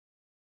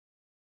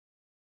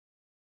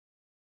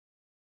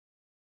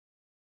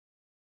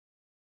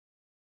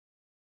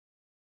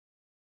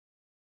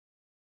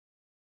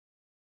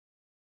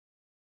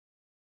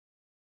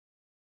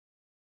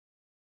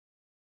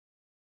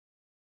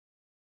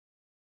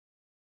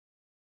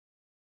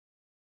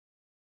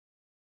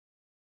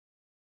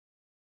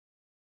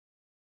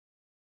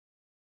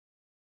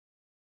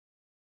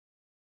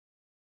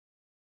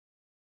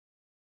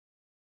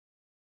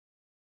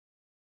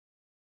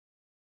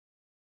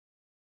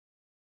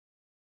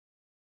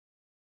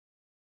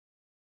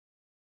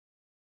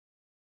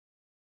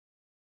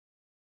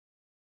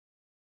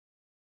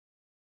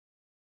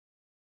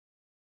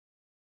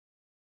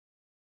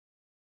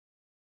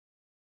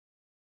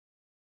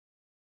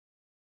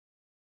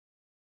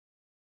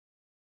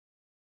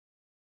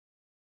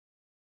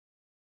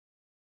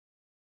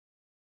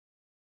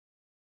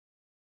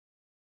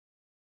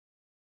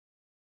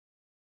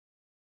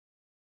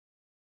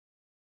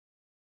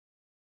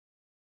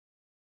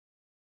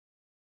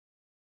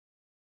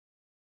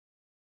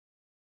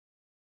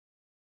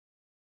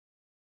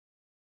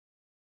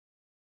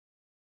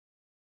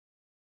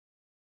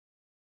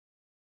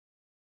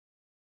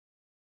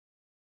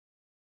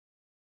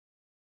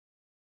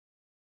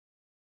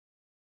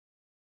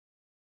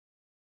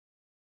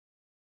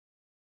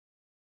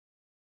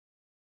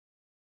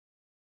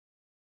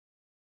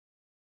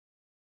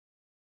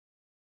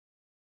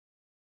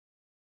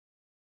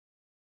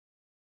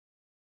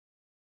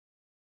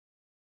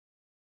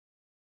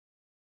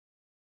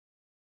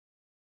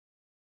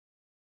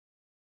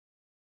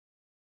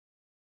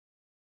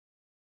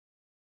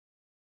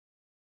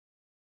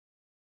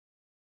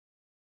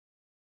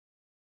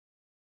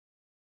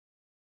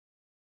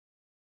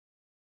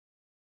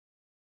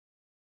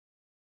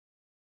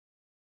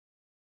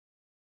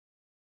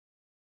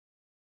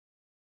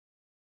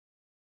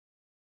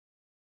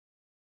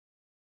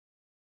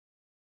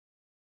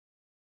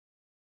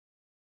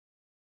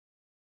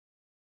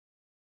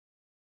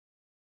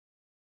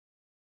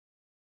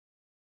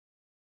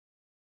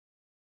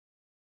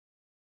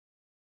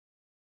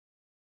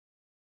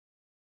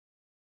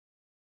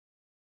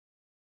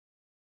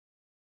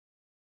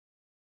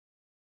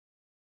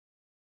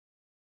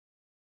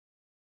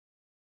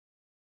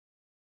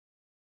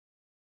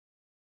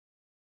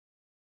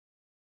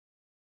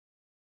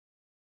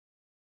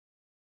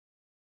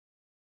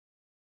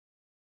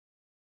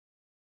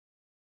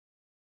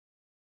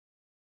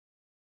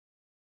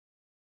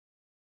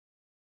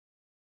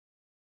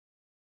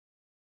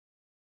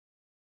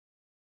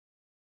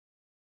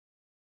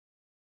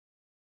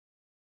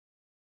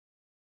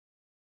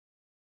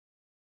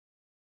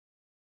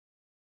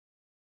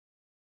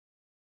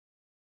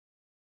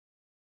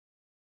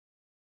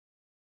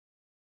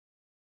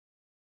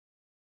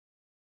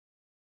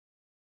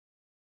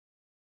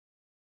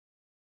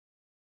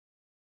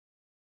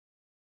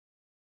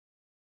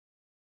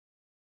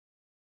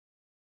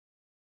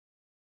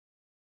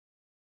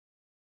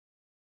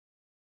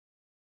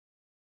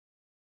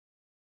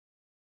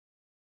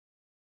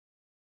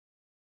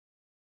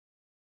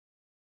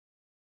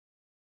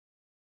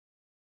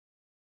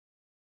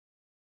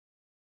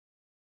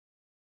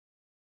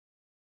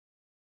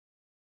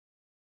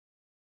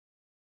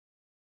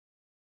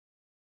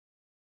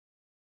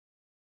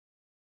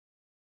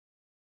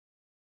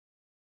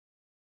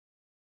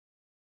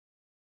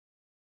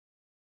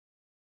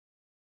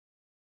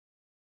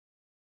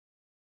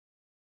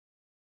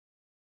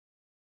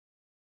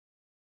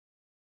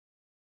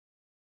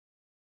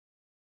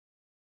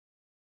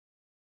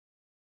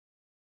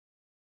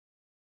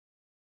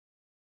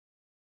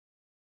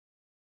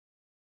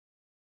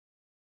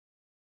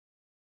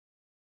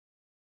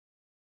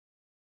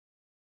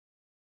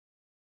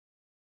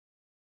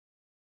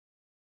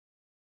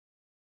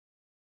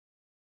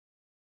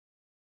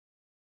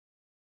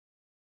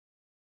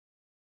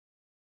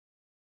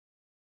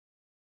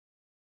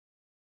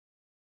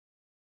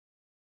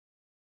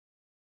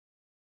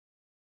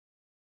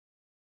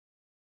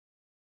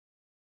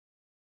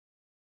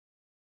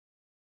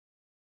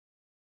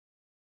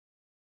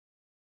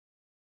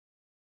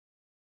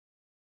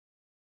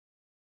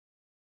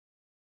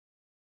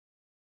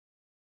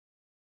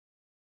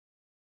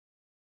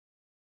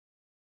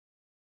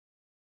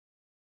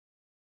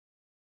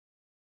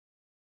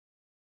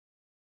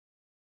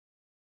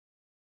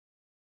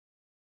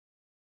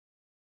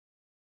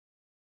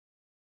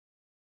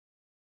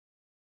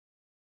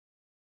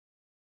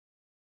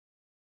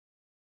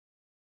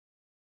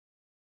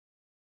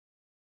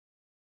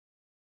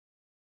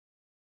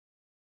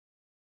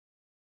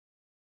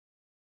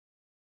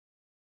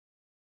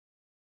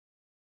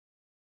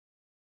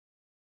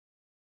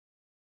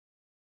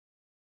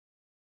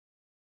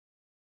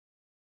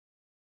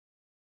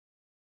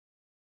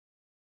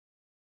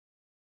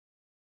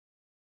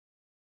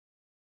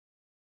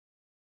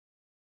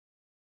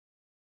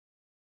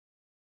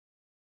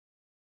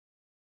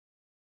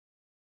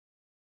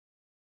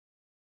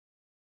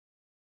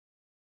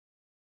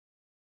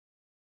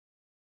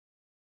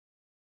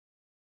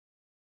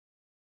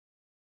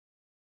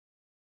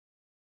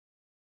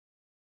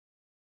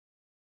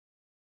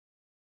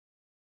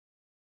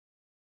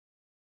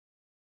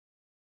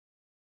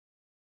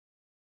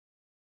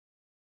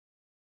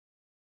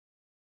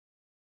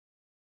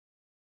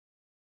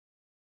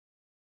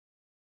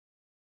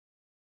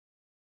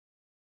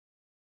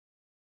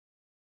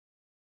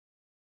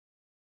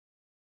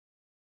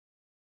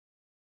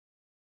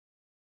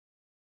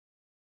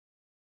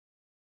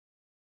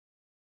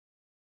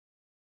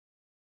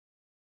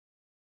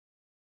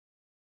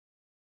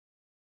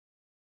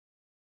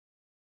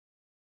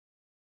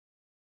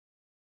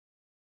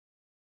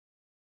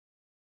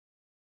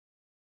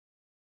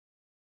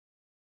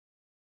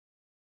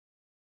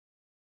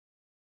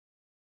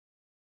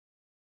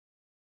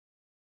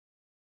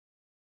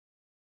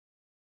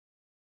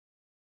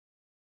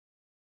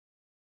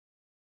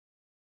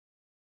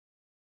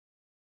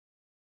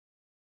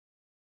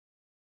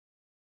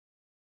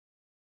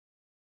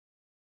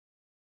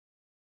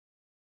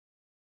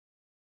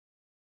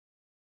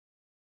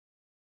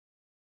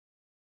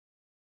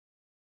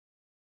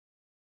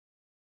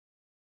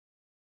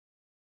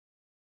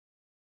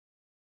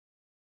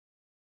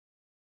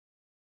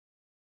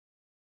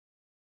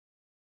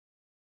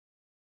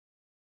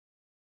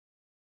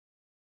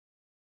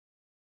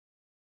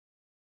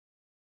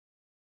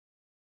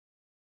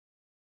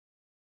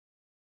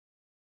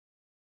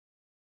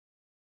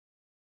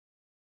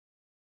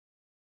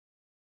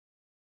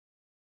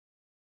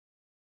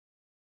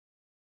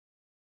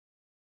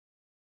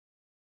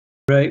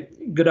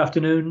Great. Good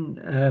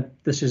afternoon.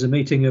 This is a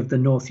meeting of the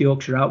North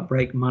Yorkshire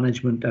Outbreak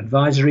Management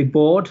Advisory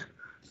Board.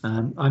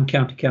 I'm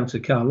County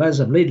Councillor Carl Les.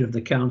 I'm leader of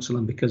the council,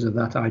 and because of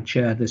that I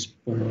chair this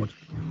board.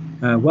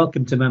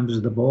 Welcome to members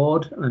of the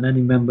board and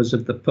any members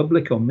of the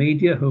public or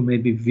media who may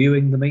be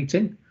viewing the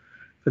meeting.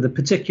 For the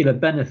particular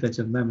benefit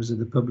of members of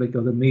the public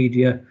or the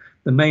media,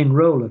 the main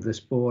role of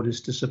this board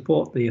is to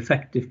support the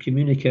effective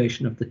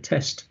communication of the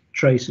Test,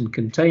 Trace and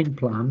Contain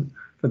plan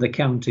for the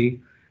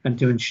county, and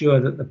to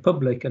ensure that the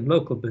public and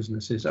local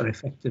businesses are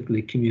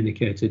effectively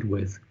communicated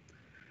with.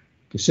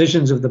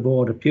 Decisions of the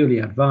board are purely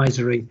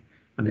advisory,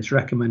 and its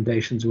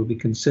recommendations will be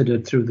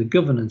considered through the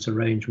governance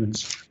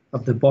arrangements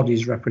of the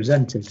bodies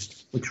represented,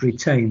 which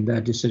retain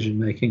their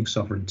decision-making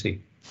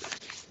sovereignty.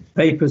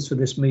 Papers for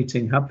this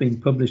meeting have been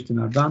published in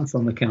advance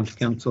on the County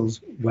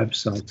Council's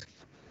website.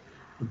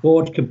 The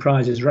board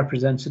comprises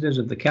representatives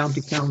of the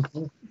County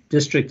Council,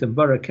 District and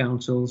Borough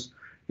Councils,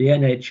 the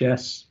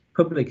NHS,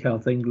 Public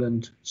Health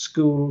England,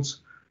 schools,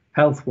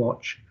 Health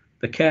Watch,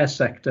 the care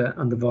sector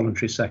and the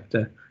voluntary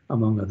sector,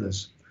 among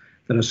others.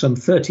 There are some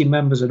 30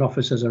 members and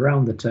officers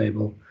around the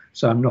table,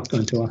 so I'm not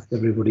going to ask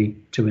everybody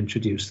to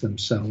introduce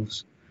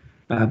themselves.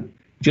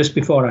 Just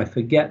before I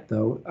forget,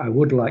 though, I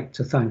would like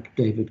to thank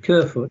David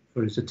Kerfoot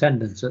for his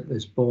attendance at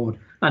this board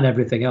and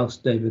everything else,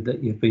 David,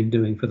 that you've been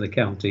doing for the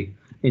county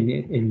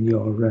in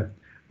your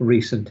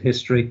recent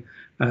history.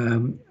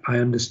 I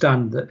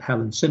understand that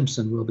Helen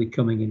Simpson will be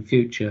coming in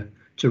future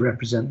to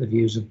represent the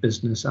views of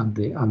business and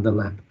the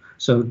LEP.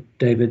 So,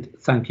 David,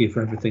 thank you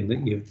for everything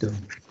that you've done.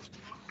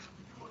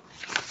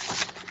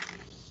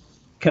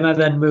 Can I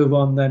then move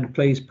on then,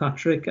 please,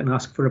 Patrick, and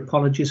ask for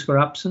apologies for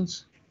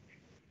absence?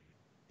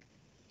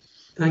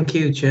 Thank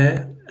you,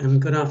 Chair, and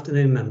good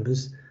afternoon,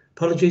 members.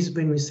 Apologies have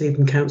been received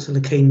from Councillor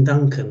Keane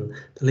Duncan,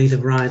 the leader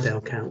of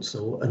Ryedale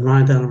Council, and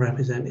Ryedale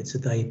represented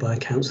today by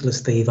Councillor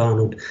Steve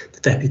Arnold, the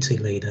Deputy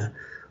Leader.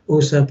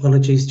 Also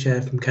apologies,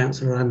 Chair, from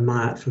Councillor Anne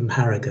Myatt from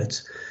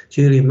Harrogate,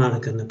 Julia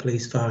Mulligan, the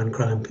Police, Fire and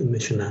Crime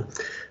Commissioner,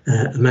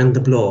 Amanda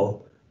Blaw,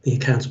 the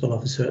Accountable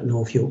Officer at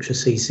North Yorkshire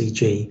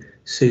CCG,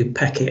 Sue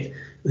Peckett,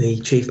 the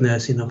Chief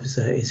Nursing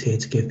Officer, is here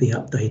to give the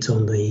update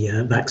on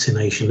the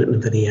vaccination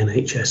for the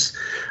NHS.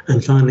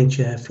 And finally,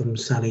 Chair, from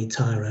Sally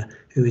Tyra,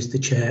 who is the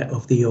Chair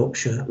of the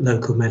Yorkshire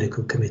Local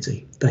Medical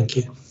Committee. Thank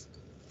you.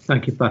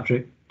 Thank you,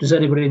 Patrick. Does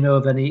anybody know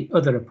of any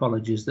other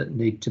apologies that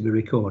need to be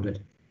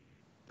recorded?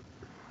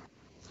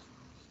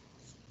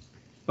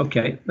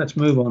 Okay, let's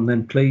move on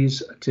then,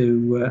 please,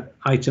 to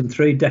item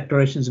 3,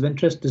 declarations of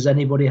interest. Does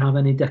anybody have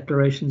any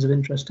declarations of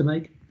interest to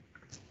make?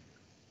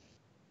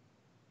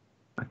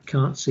 I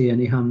can't see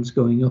any hands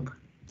going up.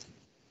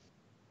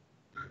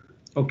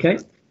 Okay,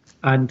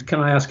 and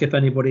can I ask if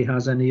anybody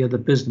has any other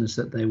business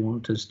that they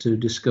want us to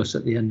discuss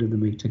at the end of the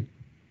meeting?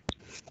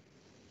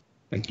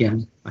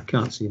 Again, I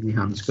can't see any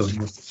hands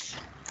going up.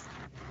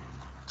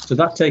 So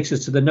that takes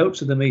us to the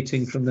notes of the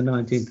meeting from the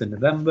 19th of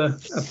November.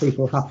 Are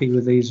people happy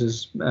with these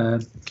as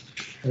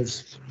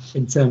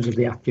in terms of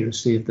the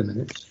accuracy of the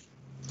minutes?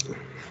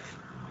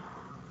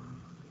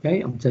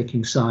 Okay, I'm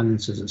taking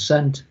silence as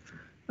assent.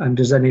 And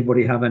does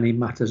anybody have any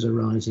matters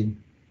arising?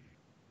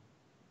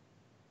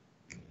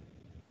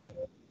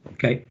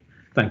 Okay,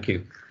 thank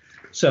you.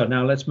 So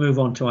now let's move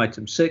on to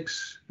item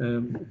 6.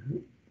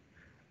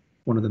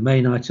 One of the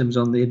main items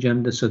on the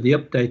agenda, so the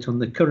update on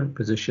the current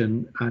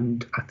position,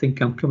 and I think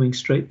I'm coming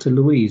straight to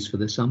Louise for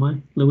this, am I,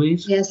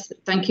 Louise? Yes,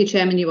 thank you,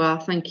 Chairman, you are,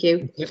 thank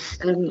you.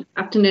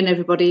 Afternoon,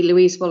 everybody.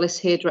 Louise Wallace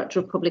here, Director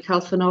of Public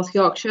Health for North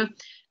Yorkshire,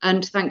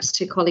 and thanks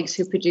to colleagues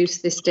who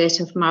produced this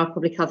data from our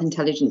Public Health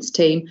Intelligence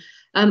team.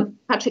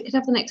 Patrick, could I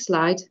have the next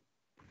slide?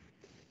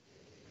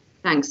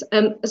 Thanks.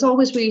 As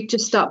always, we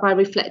just start by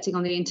reflecting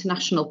on the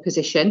international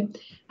position,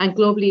 and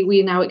globally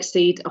we now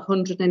exceed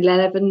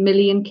 111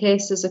 million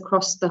cases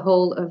across the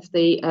whole of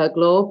the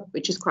globe,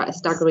 which is quite a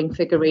staggering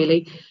figure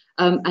really,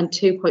 and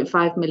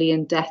 2.5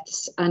 million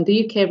deaths. And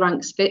the UK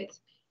ranks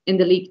 5th in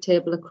the league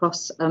table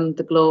across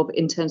the globe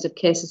in terms of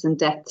cases and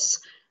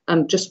deaths.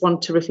 Just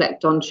want to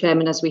reflect on,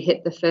 Chairman, as we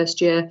hit the first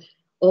year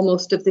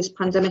almost of this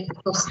pandemic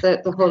across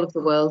the whole of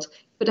the world.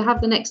 Could I have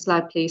the next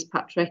slide, please,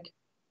 Patrick?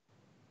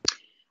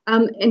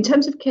 In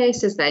terms of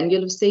cases then,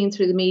 you'll have seen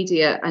through the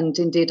media and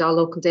indeed our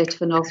local data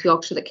for North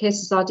Yorkshire that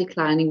cases are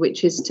declining,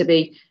 which is to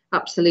be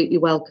absolutely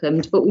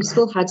welcomed, but we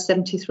still had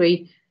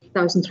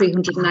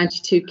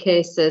 73,392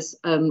 cases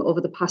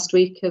over the past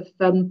week of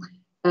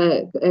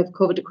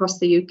COVID across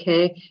the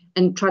UK,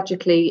 and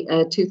tragically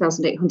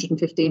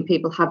 2,815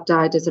 people have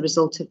died as a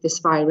result of this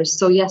virus.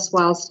 So yes,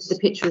 whilst the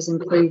picture is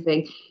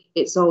improving,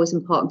 it's always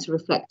important to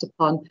reflect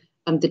upon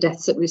the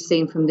deaths that we've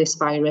seen from this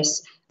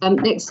virus.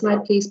 Next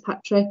slide, please,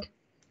 Patrick.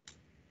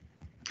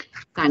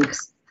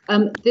 Thanks.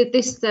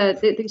 These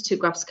two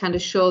graphs kind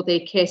of show the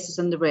cases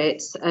and the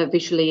rates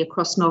visually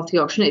across North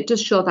Yorkshire, and it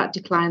does show that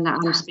decline that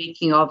I'm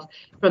speaking of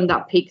from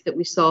that peak that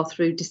we saw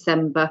through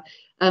December.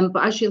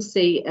 But as you'll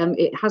see,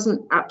 it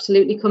hasn't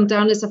absolutely come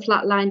down as a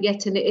flat line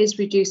yet, and it is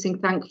reducing,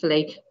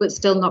 thankfully, but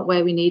still not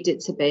where we need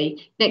it to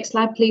be. Next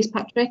slide, please,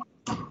 Patrick.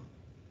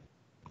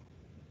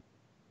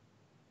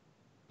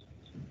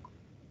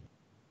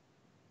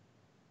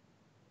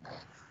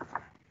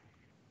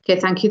 Okay,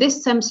 thank you.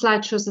 This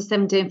slide shows the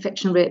 7-day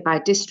infection rate by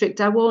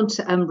district. I won't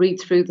read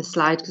through the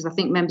slide because I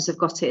think members have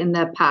got it in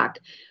their pack.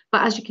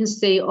 But as you can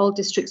see, all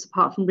districts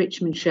apart from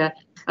Richmondshire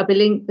are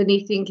beneath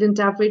the England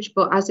average.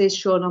 But as is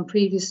shown on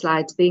previous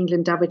slides, the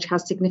England average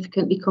has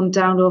significantly come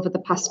down over the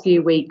past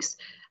few weeks,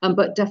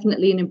 but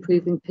definitely an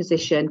improving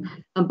position,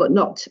 but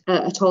not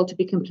at all to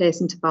be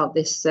complacent about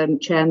this,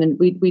 Chairman.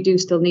 We do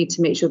still need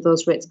to make sure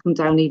those rates come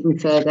down even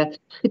further,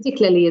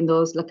 particularly in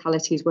those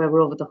localities where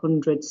we're over the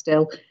 100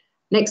 still.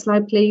 Next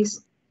slide,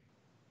 please.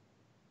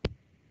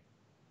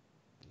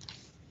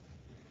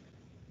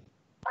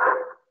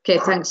 Okay,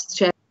 thanks,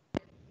 Chair.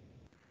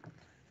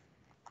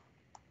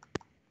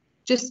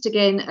 Just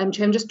again,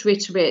 Chair, just to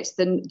reiterate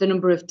the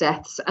number of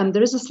deaths.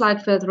 There is a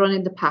slide further on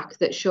in the pack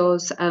that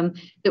shows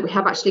that we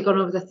have actually gone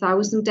over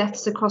 1,000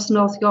 deaths across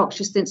North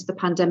Yorkshire since the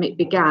pandemic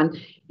began.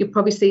 You've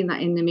probably seen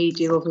that in the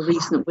media over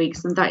recent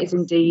weeks, and that is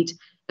indeed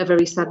a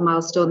very sad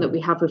milestone that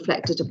we have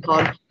reflected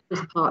upon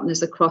with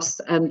partners across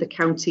the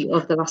county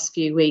over the last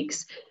few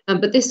weeks.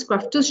 But this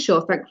graph does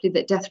show, thankfully,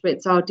 that death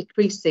rates are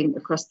decreasing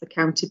across the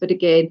county, but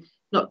again,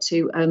 not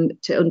to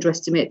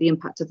underestimate the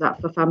impact of that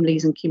for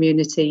families and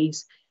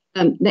communities.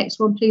 Next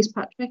one, please,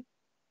 Patrick.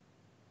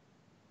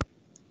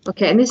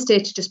 Okay, and this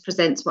data just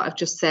presents what I've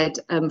just said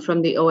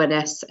from the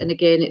ONS, and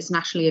again, it's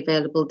nationally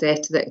available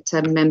data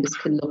that members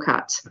can look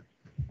at.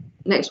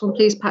 Next one,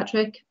 please,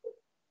 Patrick.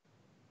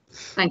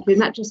 Thank you.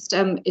 And that just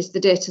is the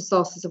data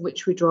sources of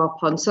which we draw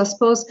upon. So I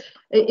suppose,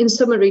 in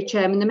summary,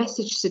 Chairman, the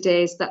message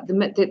today is that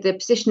the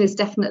position is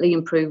definitely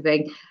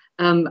improving.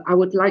 I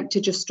would like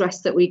to just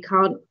stress that we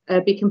can't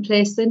be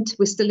complacent.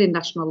 We're still in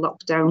national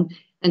lockdown.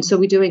 And so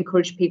we do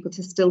encourage people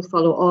to still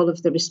follow all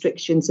of the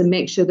restrictions and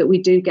make sure that we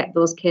do get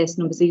those case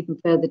numbers even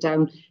further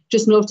down.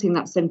 Just noting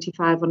that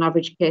 75 on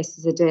average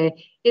cases a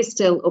day is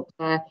still up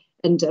there.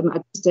 And I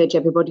just urge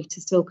everybody to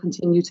still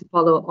continue to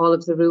follow all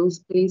of the rules,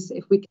 please,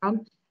 if we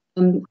can.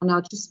 And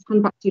I'll just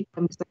hand back to you,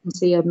 because I can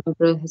see a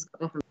member has got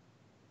their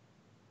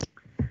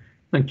hand.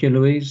 Thank you,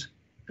 Louise.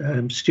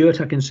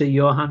 Stuart, I can see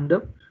your hand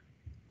up.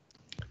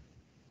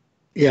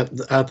 Yeah,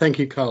 thank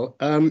you, Carl.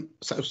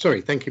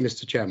 Sorry, thank you,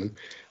 Mr. Chairman.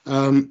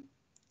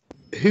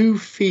 Who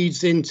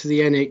feeds into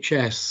the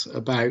NHS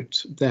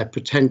about their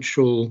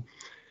potential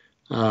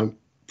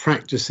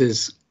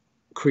practices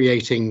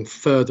creating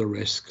further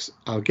risks?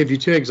 I'll give you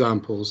two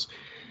examples.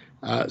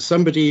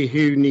 Somebody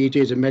who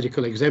needed a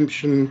medical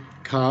exemption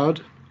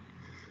card,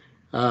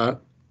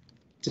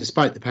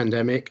 despite the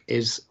pandemic,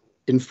 is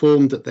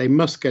informed that they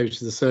must go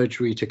to the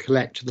surgery to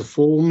collect the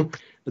form,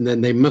 and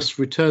then they must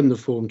return the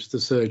form to the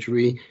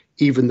surgery,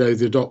 even though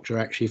the doctor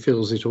actually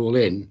fills it all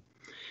in.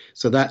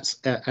 So that's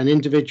an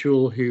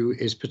individual who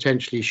is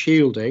potentially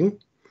shielding,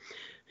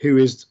 who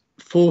is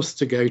forced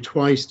to go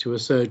twice to a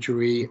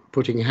surgery,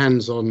 putting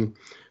hands on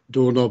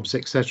doorknobs,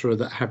 etc.,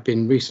 that have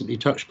been recently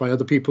touched by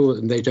other people,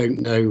 and they don't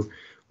know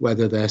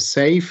whether they're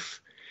safe.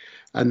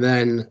 And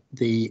then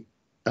the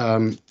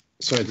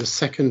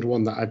second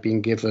one that I've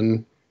been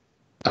given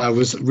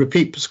was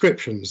repeat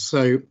prescriptions.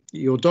 So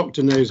your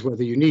doctor knows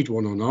whether you need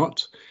one or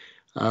not.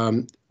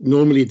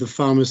 Normally the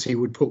pharmacy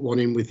would put one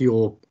in with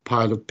your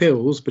pile of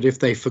pills, but if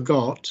they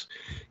forgot,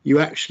 you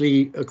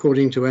actually,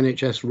 according to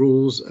NHS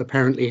rules,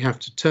 apparently have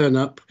to turn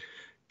up,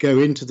 go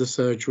into the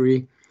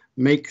surgery,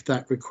 make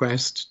that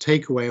request,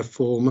 take away a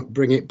form,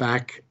 bring it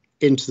back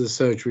into the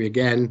surgery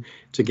again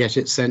to get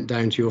it sent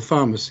down to your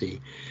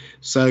pharmacy.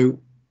 So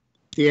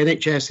the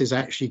NHS is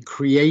actually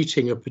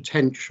creating a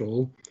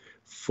potential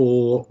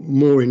for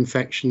more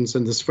infections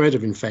and the spread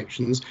of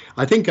infections,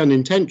 I think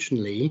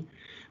unintentionally,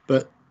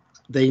 but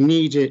they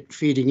need it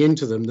feeding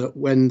into them that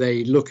when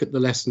they look at the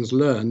lessons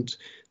learned,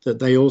 that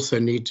they also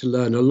need to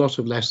learn a lot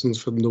of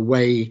lessons from the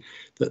way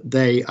that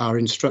they are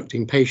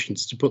instructing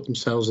patients to put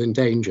themselves in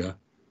danger.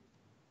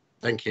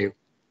 Thank you.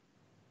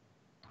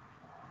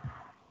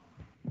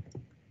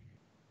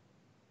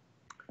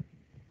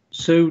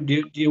 Sue,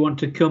 do you want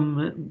to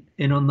come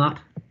in on that?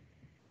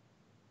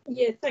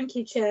 Yeah, thank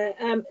you, Chair.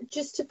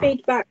 Just to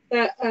feedback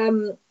that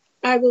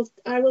I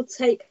will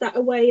take that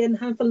away and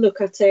have a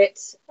look at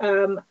it.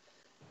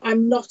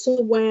 I'm not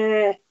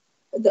aware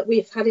that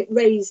we've had it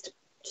raised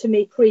to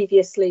me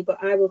previously,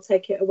 but I will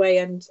take it away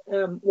and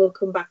we'll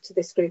come back to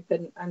this group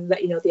and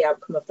let you know the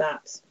outcome of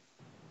that.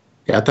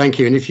 Yeah, thank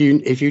you. And if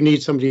you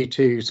need somebody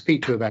to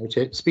speak to about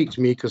it, speak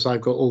to me, because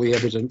I've got all the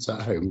evidence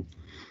at home.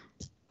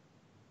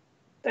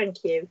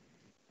 Thank you.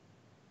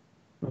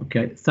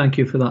 Okay, thank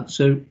you for that,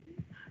 Sue.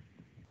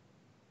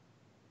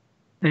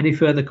 Any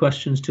further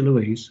questions to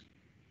Louise?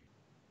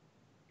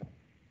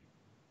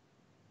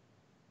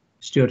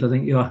 Stuart, I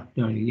think your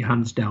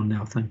hand's down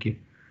now. Thank you.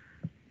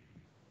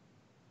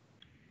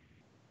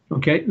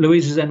 Okay,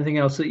 Louise, is there anything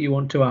else that you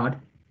want to add?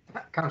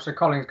 Councillor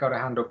Collins got a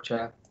hand up,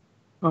 Chair.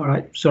 All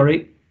right,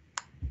 sorry.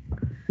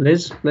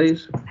 Liz,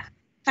 please.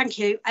 thank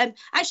you.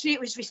 Actually, it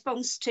was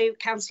response to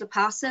Councillor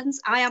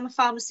Parsons. I am a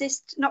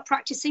pharmacist, not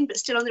practicing, but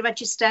still on the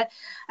register.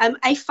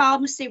 A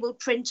pharmacy will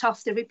print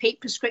off the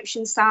repeat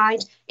prescription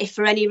side if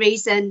for any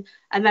reason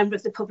a member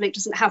of the public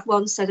doesn't have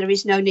one, so there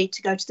is no need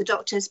to go to the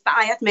doctors. But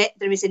I admit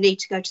there is a need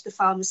to go to the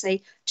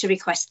pharmacy to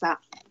request that.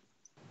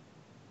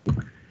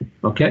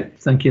 Okay,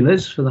 thank you,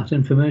 Liz, for that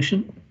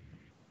information.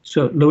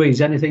 So,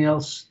 Louise, anything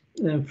else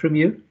from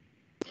you?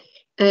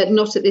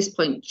 Not at this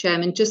point,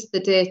 Chairman. Just the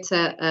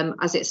data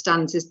as it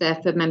stands is there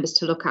for members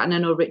to look at. And I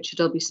know Richard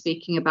will be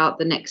speaking about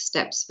the next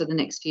steps for the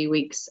next few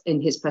weeks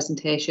in his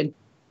presentation.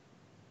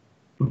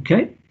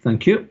 Okay,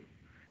 thank you.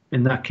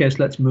 In that case,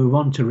 let's move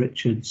on to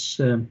Richard's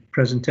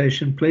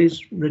presentation,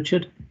 please.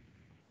 Richard.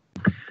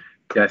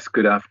 Yes,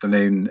 good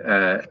afternoon,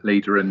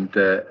 Leader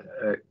and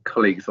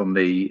colleagues on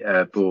the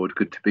board.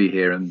 Good to be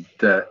here, and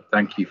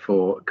thank you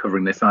for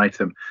covering this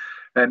item.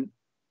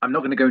 I'm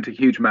not going to go into a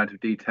huge amount of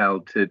detail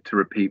to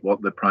repeat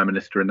what the Prime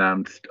Minister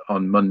announced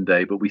on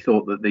Monday, but we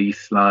thought that these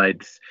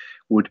slides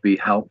would be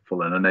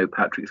helpful, and I know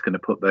Patrick's going to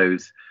put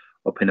those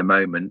up in a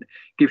moment.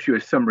 Gives you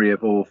a summary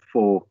of all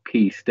 4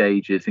 key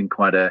stages in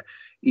quite a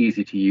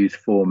easy to use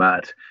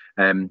format,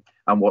 and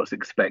what's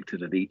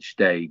expected at each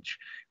stage.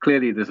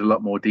 Clearly, there's a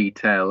lot more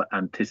detail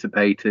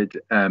anticipated,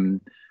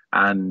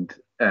 and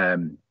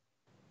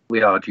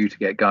we are due to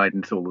get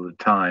guidance all of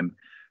the time.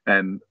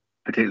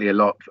 Particularly a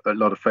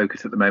lot of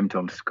focus at the moment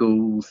on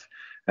schools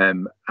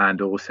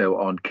and also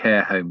on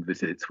care home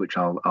visits, which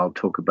I'll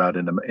talk about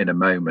in a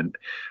moment.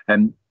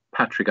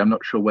 Patrick, I'm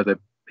not sure whether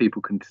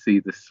people can see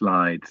the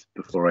slides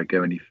before I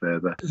go any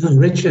further.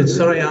 Richard,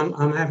 sorry,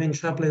 I'm having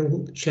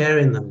trouble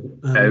sharing them.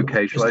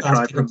 Okay, shall I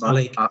try from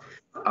my?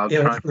 I'll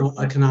try. If not,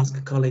 I can ask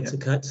a colleague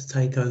to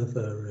take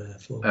over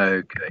for.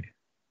 Okay.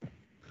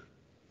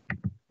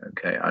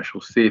 Okay, I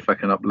shall see if I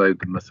can upload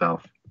them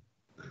myself.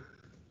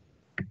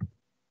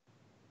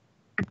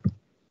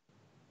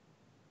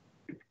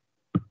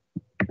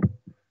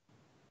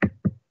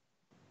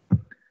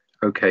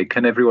 Okay,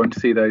 can everyone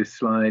see those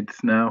slides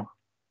now?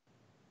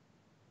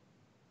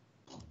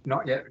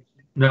 Not yet.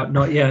 No,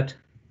 not yet.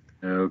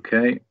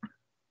 Okay.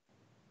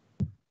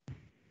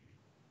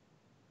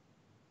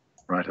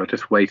 Right, I'll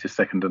just wait a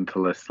second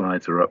until the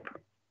slides are up.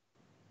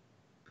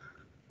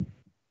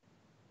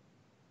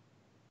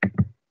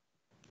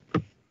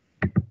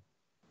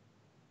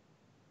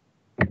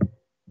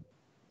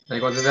 They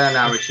got them there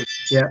now, Richard.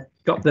 Yeah,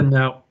 got them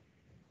now.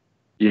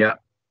 Yeah,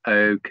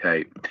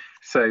 okay.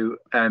 So,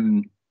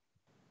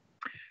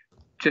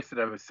 just as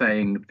I was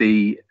saying,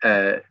 the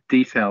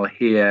detail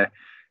here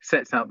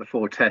sets out the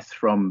 4 tests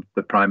from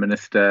the Prime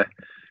Minister,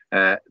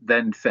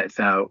 then sets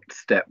out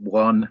step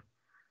 1,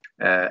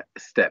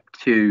 step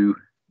 2,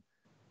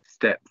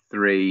 step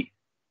 3,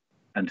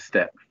 and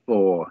step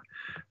 4.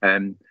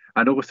 And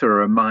also a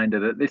reminder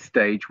that at this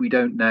stage, we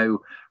don't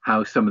know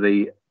how some of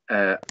the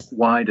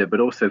wider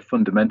but also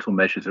fundamental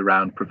measures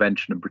around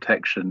prevention and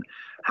protection,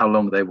 how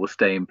long they will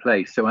stay in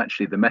place. So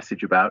actually the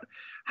message about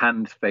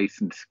hands,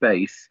 face and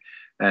space,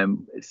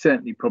 it's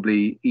certainly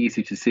probably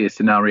easy to see a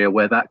scenario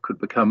where that could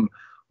become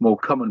more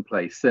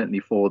commonplace, certainly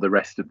for the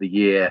rest of the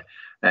year,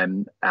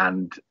 and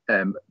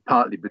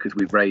partly because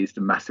we've raised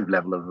a massive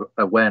level of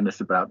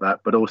awareness about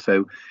that, but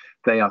also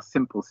they are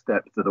simple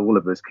steps that all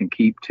of us can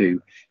keep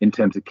to in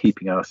terms of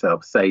keeping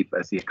ourselves safe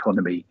as the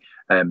economy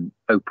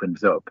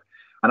opens up.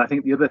 And I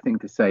think the other thing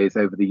to say is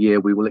over the year,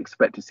 we will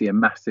expect to see a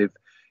massive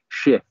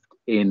shift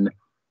in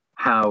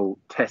how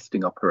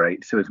testing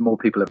operates. So as more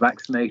people are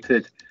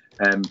vaccinated,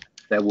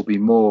 there will be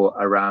more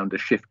around a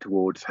shift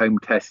towards home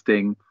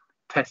testing,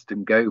 test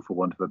and go, for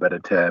want of a better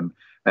term,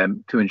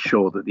 to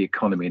ensure that the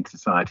economy and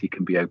society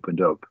can be opened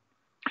up.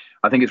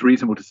 I think it's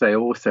reasonable to say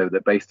also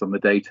that based on the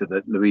data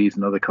that Louise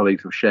and other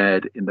colleagues have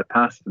shared in the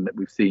past and that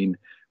we've seen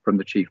from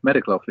the Chief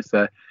Medical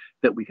Officer,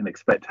 that we can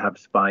expect to have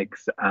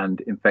spikes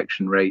and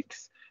infection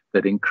rates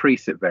that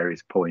increase at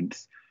various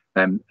points.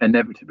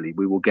 Inevitably,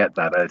 we will get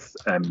that as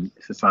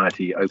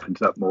society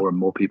opens up more and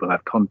more people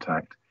have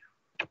contact.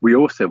 We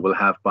also will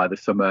have by the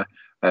summer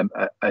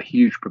a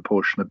huge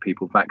proportion of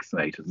people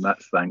vaccinated, and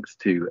that's thanks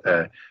to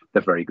the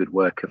very good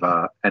work of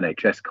our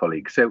NHS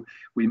colleagues. So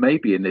we may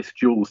be in this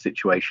dual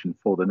situation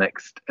for the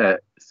next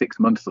 6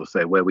 months or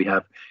so, where we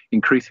have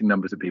increasing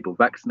numbers of people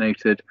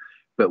vaccinated,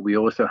 but we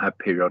also have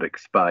periodic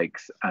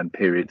spikes and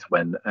periods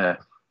when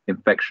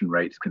infection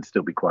rates can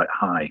still be quite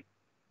high.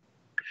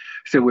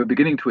 So we're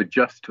beginning to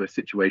adjust to a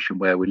situation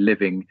where we're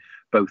living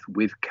both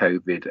with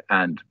COVID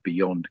and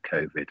beyond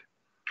COVID.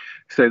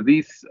 So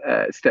these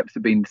steps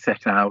have been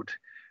set out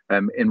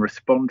in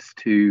response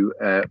to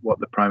what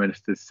the Prime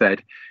Minister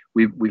said.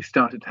 We've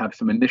started to have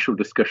some initial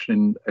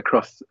discussion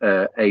across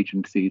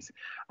agencies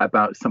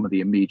about some of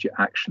the immediate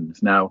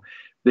actions. Now,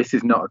 this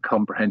is not a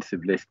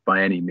comprehensive list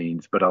by any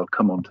means, but I'll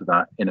come on to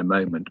that in a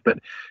moment. But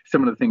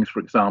some of the things, for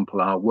example,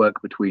 are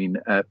work between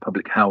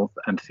public health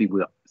and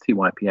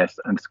CYPS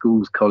and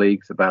schools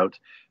colleagues about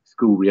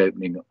school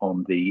reopening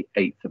on the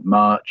 8th of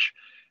March.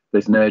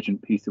 There's an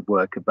urgent piece of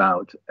work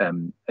about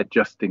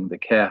adjusting the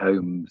care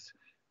homes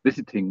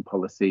visiting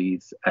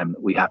policies.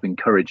 We have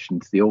encouraged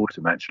since the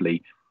autumn,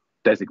 actually,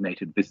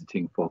 designated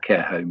visiting for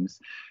care homes.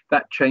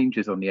 That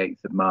changes on the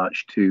 8th of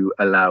March to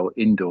allow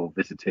indoor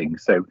visiting.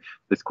 So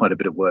there's quite a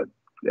bit of work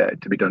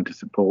to be done to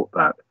support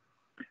that.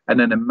 And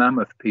then a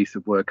mammoth piece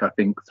of work, I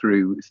think,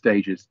 through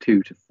stages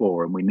 2 to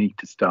 4, and we need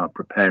to start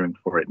preparing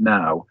for it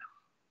now,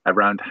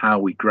 around how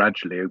we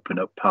gradually open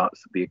up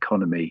parts of the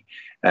economy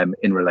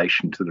in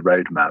relation to the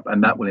roadmap.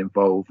 And that will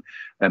involve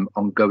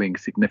ongoing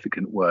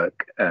significant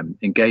work,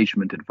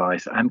 engagement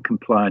advice and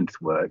compliance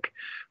work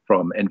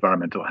from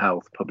environmental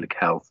health, public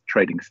health,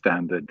 trading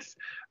standards,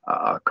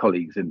 our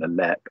colleagues in the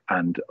LEP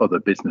and other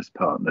business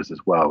partners as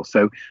well.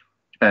 So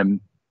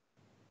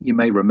you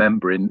may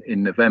remember in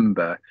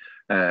November,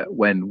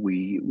 when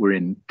we were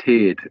in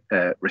tiered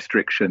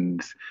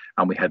restrictions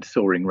and we had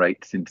soaring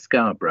rates in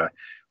Scarborough,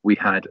 we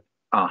had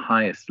our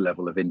highest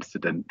level of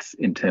incidents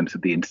in terms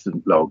of the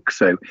incident log.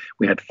 So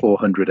we had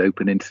 400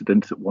 open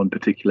incidents at one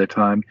particular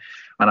time.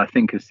 And I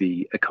think as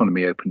the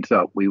economy opens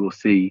up, we will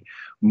see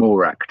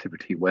more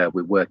activity where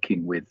we're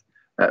working with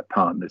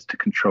partners to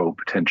control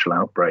potential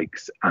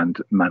outbreaks and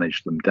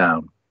manage them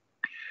down.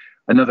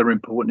 Another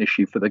important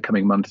issue for the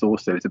coming months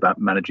also is about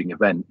managing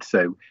events.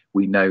 So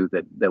we know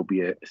that there'll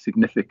be a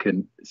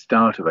significant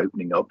start of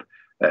opening up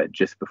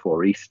just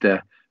before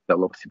Easter.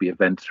 There'll obviously be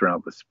events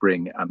throughout the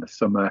spring and the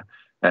summer.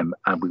 And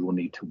we will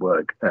need to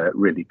work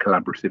really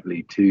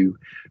collaboratively to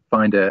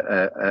find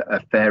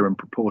a fair and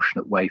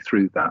proportionate way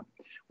through that.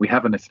 We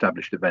have an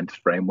established events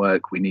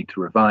framework. We need to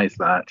revise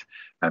that.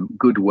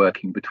 Good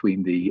working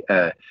between the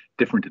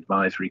different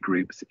advisory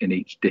groups in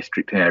each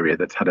district area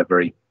that's had a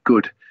very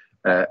good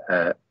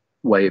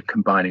way of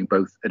combining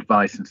both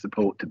advice and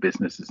support to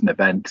businesses and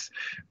events,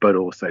 but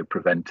also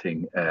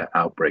preventing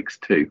outbreaks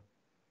too.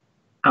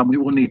 And we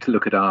will need to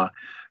look at our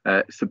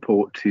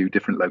support to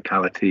different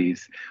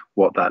localities,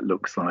 what that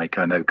looks like.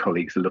 I know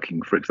colleagues are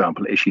looking, for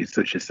example, at issues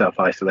such as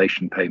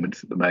self-isolation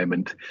payments at the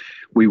moment.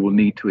 We will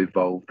need to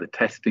evolve the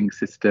testing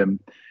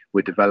system.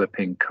 We're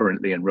developing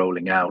currently and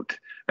rolling out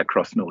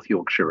across North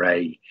Yorkshire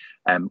a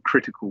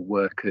critical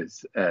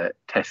workers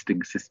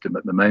testing system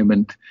at the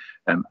moment.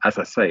 As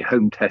I say,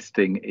 home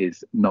testing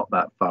is not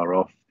that far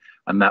off,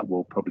 and that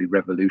will probably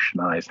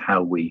revolutionise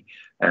how we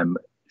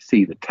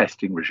see the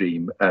testing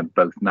regime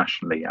both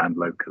nationally and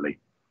locally.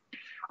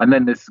 And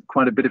then there's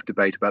quite a bit of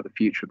debate about the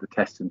future of the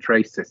test and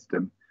trace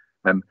system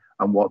and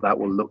what that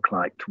will look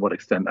like, to what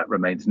extent that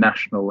remains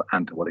national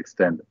and to what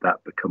extent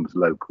that becomes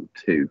local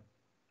too.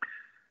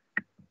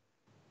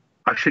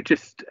 I should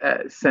just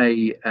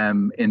say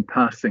in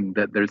passing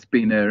that there's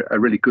been a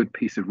really good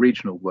piece of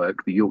regional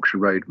work, the Yorkshire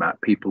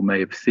Roadmap. People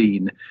may have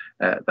seen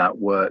that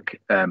work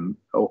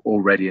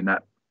already, and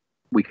that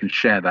we can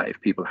share that if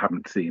people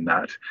haven't seen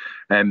that.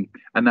 And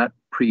that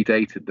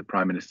predated the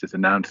Prime Minister's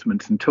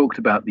announcements and talked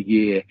about the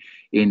year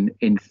in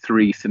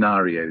 3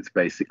 scenarios,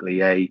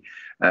 basically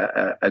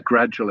a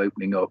gradual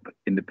opening up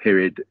in the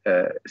period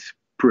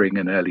spring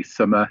and early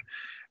summer,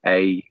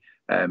 a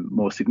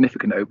more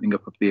significant opening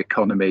up of the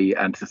economy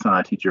and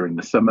society during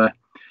the summer,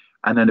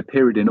 and then a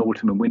period in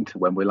autumn and winter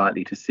when we're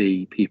likely to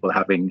see people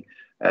having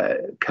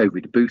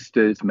COVID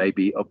boosters,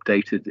 maybe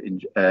updated in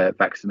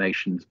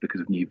vaccinations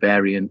because of new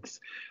variants,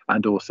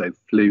 and also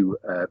flu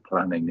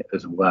planning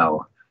as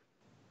well.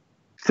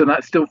 So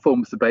that still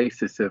forms the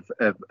basis of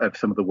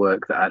some of the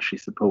work that actually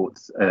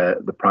supports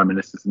the Prime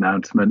Minister's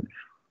announcement.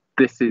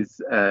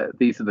 These are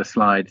the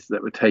slides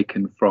that were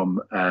taken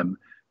from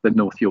the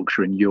North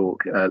Yorkshire and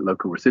York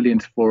Local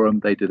Resilience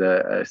Forum. They did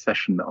a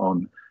session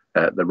on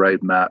the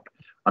roadmap.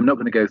 I'm not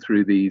going to go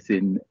through these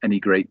in any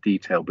great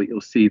detail, but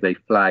you'll see they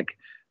flag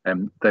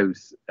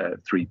those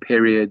 3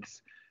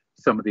 periods,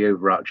 some of the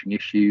overarching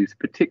issues,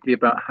 particularly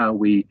about how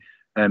we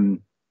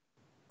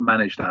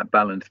manage that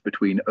balance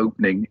between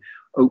opening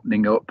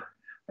up,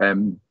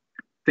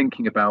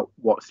 thinking about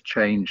what's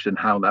changed and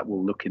how that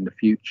will look in the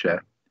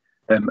future,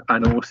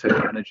 and also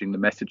managing the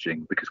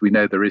messaging, because we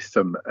know there is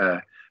some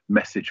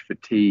message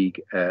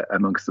fatigue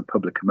amongst the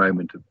public at the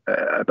moment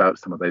about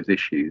some of those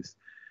issues.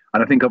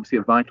 And I think obviously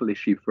a vital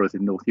issue for us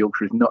in North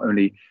Yorkshire is not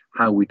only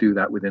how we do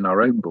that within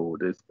our own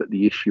borders, but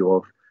the issue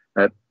of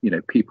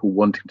people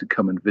wanting to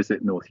come and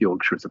visit North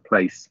Yorkshire as a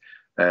place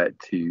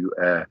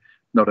to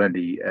not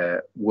only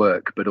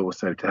work, but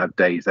also to have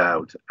days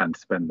out and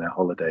spend their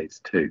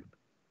holidays too.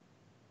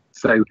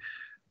 So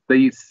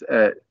these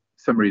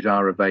summaries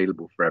are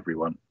available for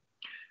everyone.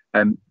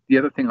 The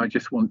other thing I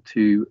just want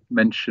to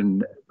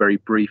mention very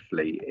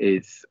briefly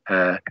is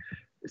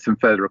some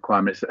further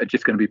requirements that are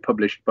just going to be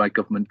published by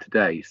government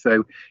today.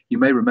 So you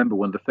may remember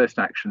one of the first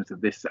actions of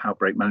this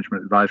Outbreak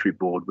Management Advisory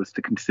Board was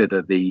to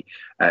consider the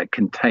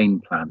Contain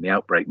Plan, the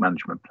Outbreak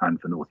Management Plan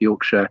for North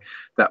Yorkshire.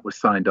 That was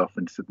signed off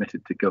and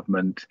submitted to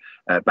government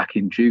back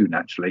in June,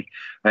 actually.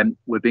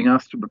 We're being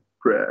asked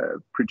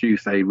to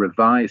produce a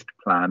revised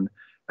plan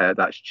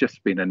that's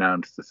just been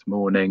announced this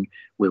morning.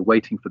 We're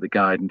waiting for the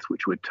guidance,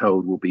 which we're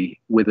told will be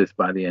with us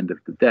by the end of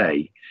the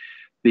day.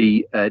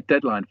 The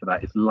deadline for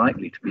that is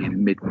likely to be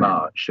in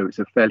mid-March, so it's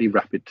a fairly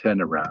rapid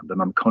turnaround.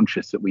 And I'm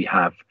conscious that we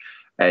have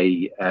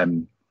a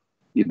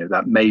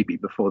that may be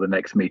before the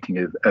next meeting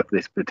of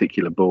this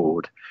particular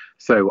board.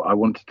 So I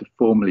wanted to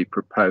formally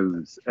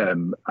propose,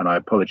 and I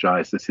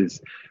apologise, this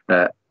is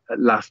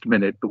last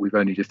minute, but we've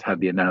only just had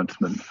the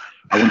announcement.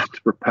 I wanted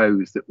to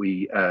propose that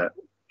we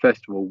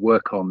first of all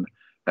work on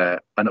an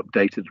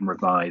updated and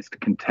revised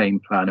contain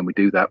plan, and we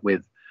do that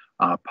with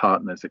our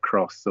partners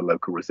across the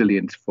Local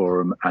Resilience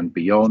Forum and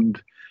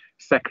beyond.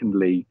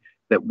 Secondly,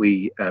 that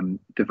we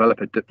develop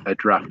a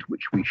draft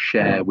which we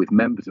share with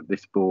members of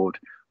this board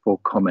for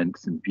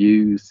comments and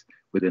views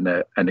within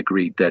an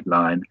agreed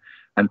deadline.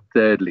 And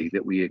thirdly,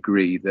 that we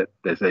agree that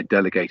there's a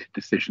delegated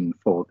decision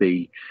for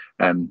the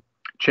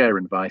chair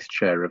and vice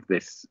chair of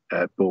this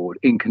board,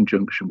 in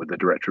conjunction with the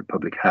Director of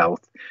Public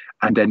Health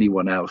and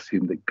anyone else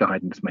whom the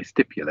guidance may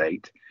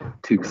stipulate,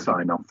 to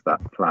sign off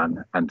that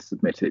plan and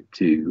submit it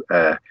to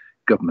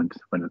government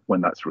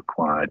when that's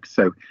required.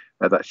 So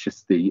that's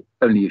just the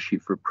only issue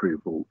for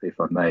approval, if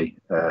I may,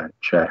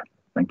 Chair.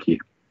 Thank you.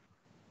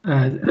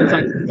 Thank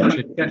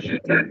you,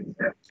 Richard.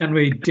 Can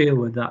we deal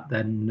with that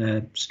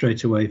then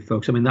straight away,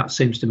 folks? I mean, that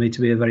seems to me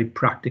to be a very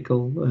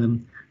practical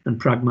and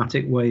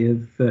pragmatic way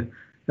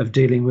of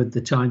dealing with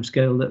the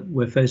timescale that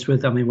we're faced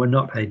with. I mean, we're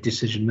not a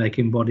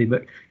decision-making body,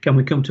 but can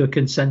we come to a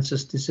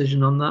consensus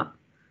decision on that?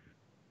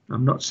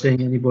 I'm not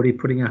seeing anybody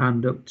putting a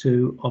hand up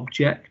to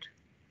object.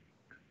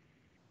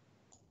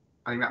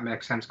 I think that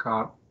makes sense,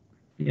 Carl.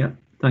 Yeah,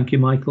 thank you,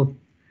 Michael.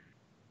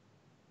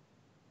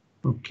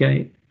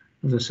 Okay.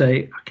 As I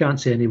say, I can't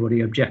see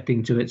anybody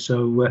objecting to it.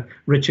 So,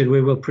 Richard,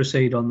 we will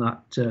proceed on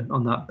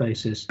that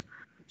basis.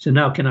 So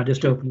now, can I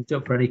just open it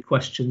up for any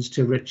questions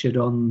to Richard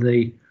on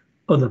the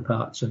other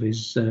parts of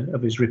his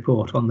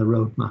report on the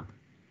roadmap?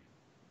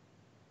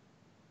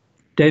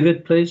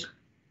 David, please.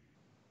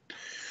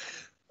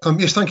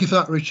 Yes, thank you for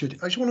that, Richard.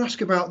 I just want to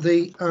ask about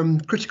the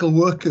critical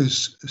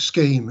workers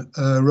scheme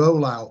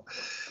rollout.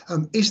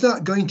 Is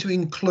that going to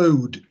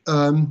include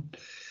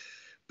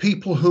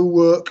people who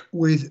work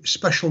with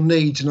special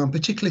needs? And I'm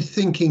particularly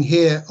thinking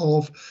here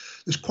of,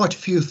 there's quite a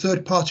few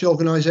third-party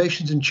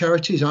organisations and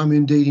charities, I'm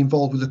indeed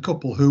involved with a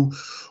couple, who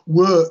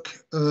work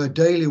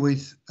daily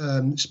with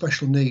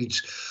special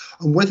needs,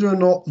 and whether or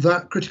not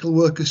that critical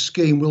workers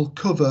scheme will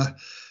cover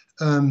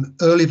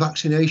early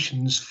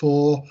vaccinations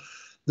for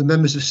the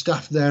members of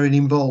staff therein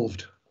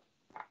involved.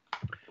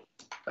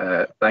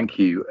 Thank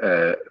you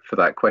for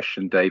that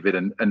question, David.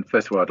 And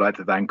first of all, I'd like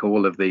to thank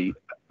all of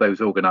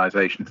those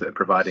organisations that are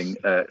providing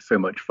so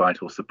much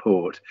vital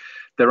support.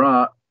 There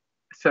are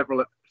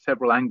several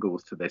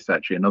angles to this,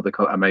 actually.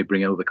 I may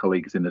bring other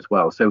colleagues in as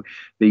well. So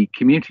the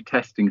community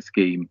testing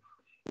scheme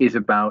is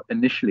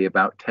initially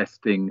about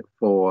testing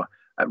for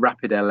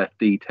rapid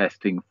LFD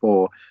testing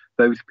for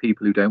those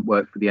people who don't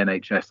work for the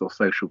NHS or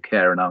social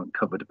care and aren't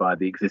covered by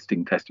the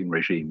existing testing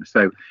regime.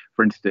 So,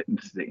 for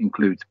instance, it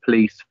includes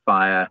police,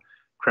 fire,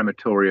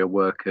 crematoria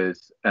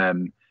workers,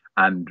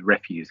 and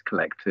refuse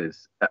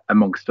collectors,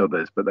 amongst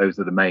others, but those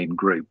are the main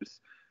groups.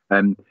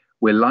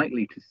 We're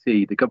likely to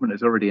see, the government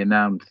has already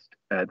announced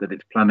that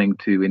it's planning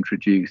to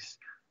introduce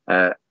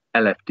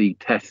LFD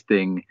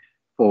testing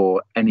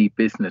for any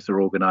business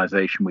or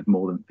organisation with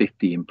more than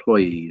 50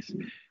 employees.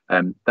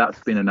 That's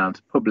been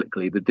announced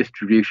publicly. The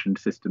distribution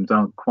systems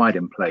aren't quite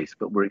in place,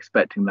 but we're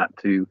expecting that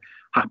to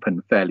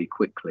happen fairly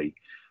quickly.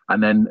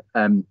 And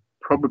then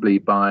probably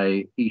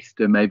by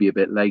Easter, maybe a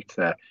bit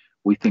later,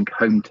 we think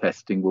home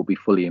testing will be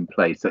fully in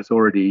place. That's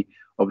already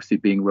obviously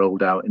being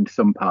rolled out in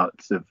some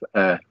parts of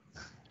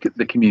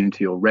the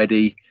community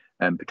already,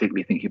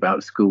 particularly thinking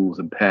about schools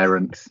and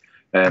parents.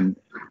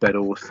 But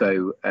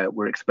also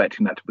we're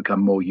expecting that to become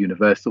more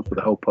universal for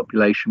the whole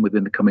population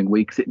within the coming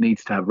weeks. It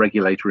needs to have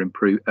regulatory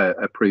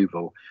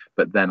approval,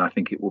 but then I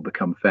think it will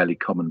become fairly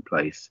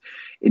commonplace.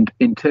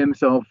 In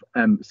terms of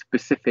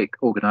specific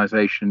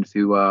organisations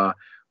who are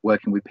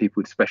working with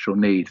people with special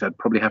needs, I'd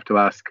probably have to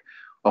ask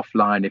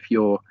offline. If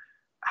you're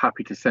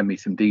happy to send me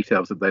some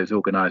details of those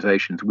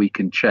organisations, we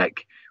can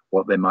check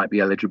what they might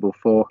be eligible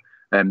for.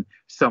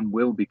 Some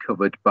will be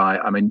covered by,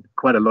 I mean,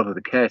 quite a lot of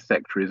the care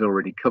sector is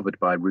already covered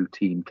by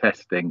routine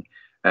testing,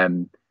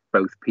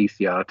 both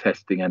PCR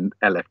testing and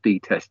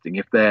LFD testing.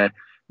 If they're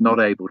not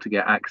able to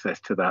get access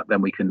to that,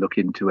 then we can look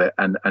into it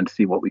and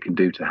see what we can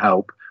do to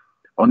help.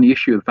 On the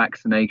issue of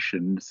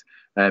vaccinations,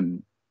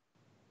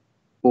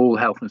 all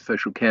health and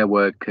social care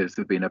workers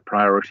have been a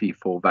priority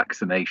for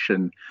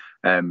vaccination.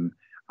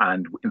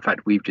 And in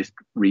fact, we've just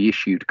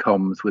reissued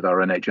comms with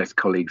our NHS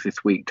colleagues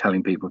this week,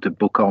 telling people to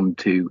book on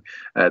to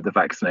the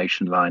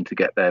vaccination line to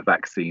get their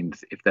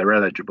vaccines if they're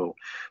eligible.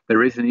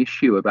 There is an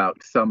issue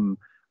about some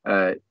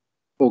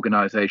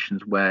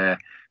organisations where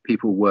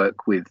people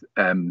work with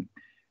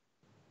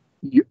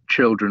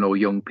children or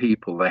young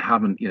people. They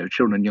haven't,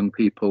 children and young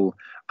people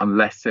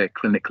unless they're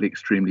clinically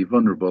extremely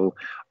vulnerable,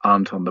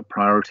 aren't on the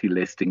priority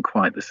list in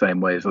quite the same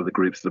way as other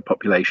groups of the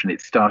population. It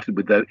started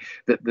with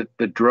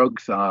the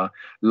drugs are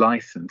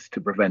licensed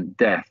to prevent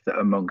death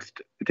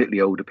amongst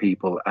particularly older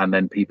people and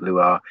then people who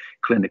are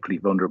clinically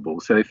vulnerable.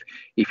 So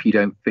if you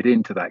don't fit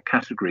into that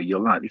category, you're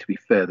likely to be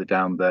further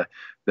down the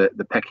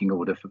pecking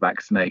order for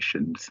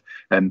vaccinations.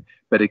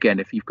 But again,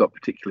 if you've got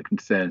particular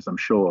concerns, I'm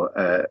sure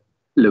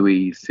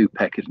Louise, Sue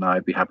Peckett and I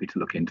would be happy to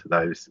look into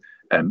those.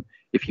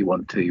 If you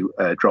want to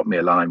drop me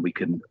a line,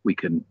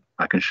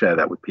 I can share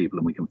that with people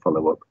and we can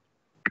follow up.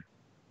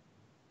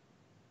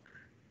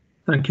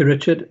 Thank you,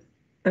 Richard.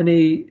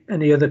 Any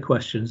other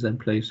questions then,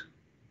 please?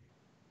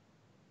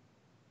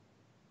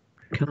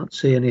 Can't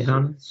see any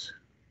hands.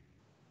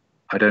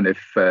 I don't know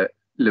if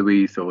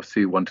Louise or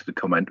Sue wanted to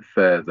comment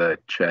further,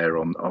 Chair,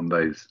 on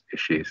those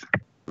issues.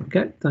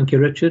 Okay, thank you,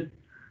 Richard.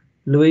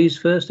 Louise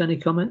first, any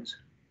comments?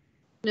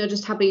 No,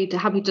 just happy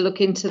to look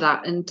into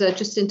that. And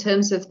just in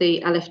terms of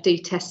the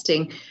LFD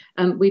testing,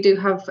 we do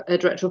have a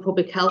Director of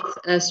Public Health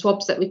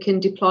swabs that we can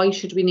deploy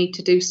should we need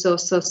to do so.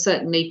 So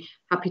certainly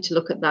happy to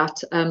look at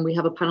that. We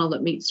have a panel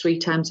that meets 3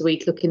 times a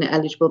week looking at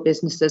eligible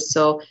businesses.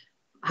 So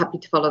happy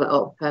to follow that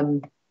up.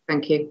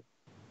 Thank you.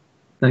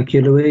 Thank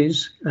you,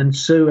 Louise. And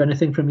Sue,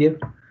 anything from you?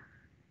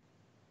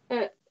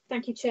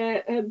 Thank you,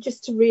 Chair.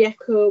 Just to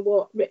re-echo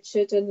what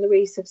Richard and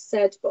Louise have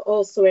said, but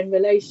also in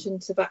relation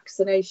to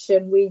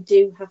vaccination, we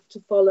do have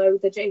to follow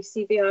the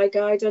JCVI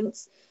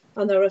guidance,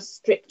 and there are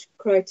strict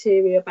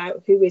criteria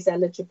about who is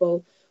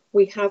eligible.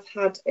 We have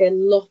had a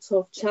lot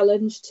of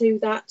challenge to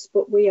that,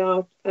 but we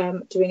are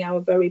doing our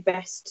very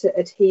best to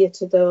adhere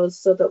to those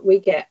so that we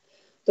get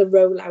the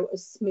rollout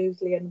as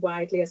smoothly and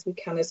widely as we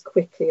can, as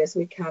quickly as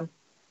we can.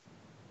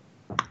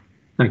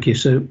 Thank you,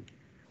 Sue.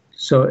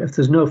 So if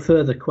there's no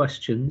further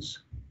questions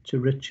to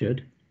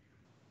Richard,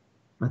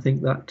 I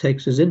think that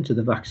takes us into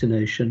the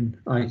vaccination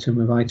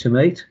item of item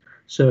 8.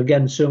 So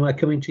again, Sue, am I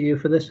coming to you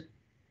for this?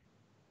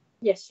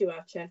 Yes, you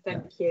are, Chair.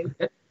 Thank you.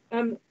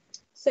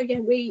 So yeah,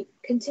 we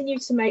continue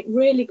to make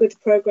really good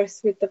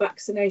progress with the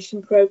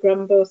vaccination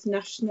programme, both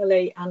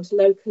nationally and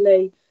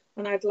locally.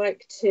 And I'd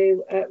like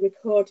to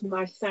record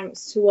my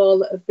thanks to all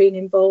that have been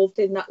involved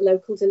in that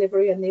local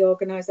delivery and the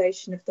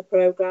organisation of the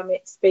programme.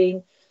 It's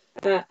been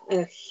a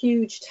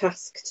huge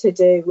task to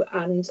do,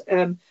 and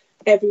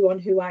everyone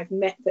who I've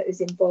met that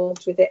is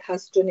involved with it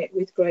has done it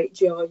with great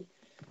joy.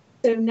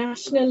 So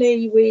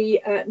nationally,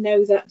 we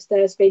know that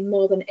there's been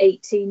more than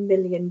 18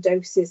 million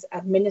doses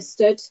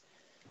administered.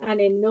 And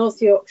in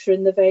North Yorkshire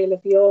and the Vale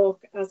of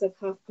York, as of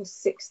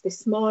 6:30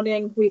 this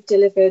morning, we've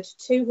delivered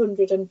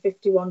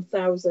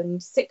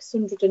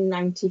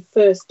 251,690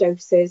 first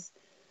doses,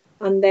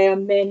 and they are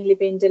mainly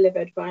being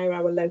delivered via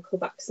our local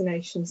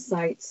vaccination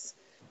sites.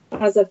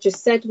 As I've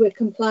just said, we're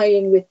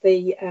complying with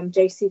the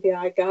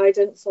JCVI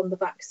guidance on the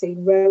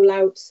vaccine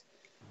rollout,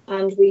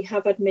 and we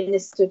have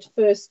administered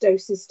first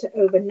doses to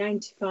over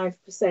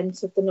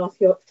 95% of the North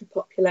Yorkshire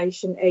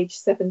population aged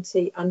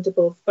 70 and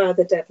above by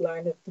the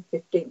deadline of the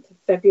 15th of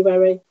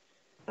February.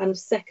 And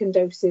second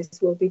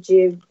doses will be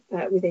due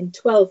within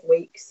 12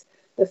 weeks.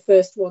 The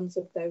first ones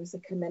of those are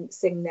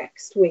commencing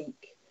next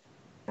week.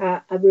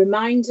 A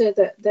reminder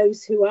that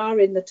those who are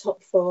in the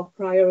top 4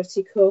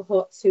 priority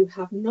cohorts who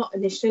have not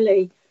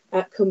initially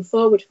come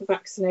forward for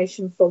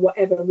vaccination for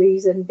whatever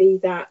reason, be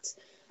that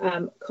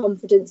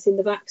confidence in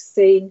the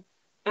vaccine,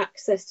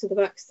 access to the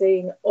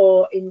vaccine,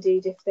 or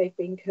indeed if they've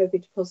been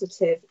COVID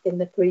positive in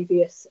the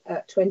previous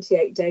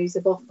 28 days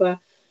of offer,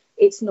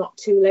 it's not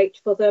too late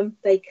for them.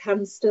 They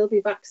can still be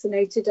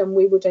vaccinated, and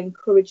we would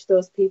encourage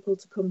those people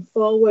to come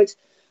forward,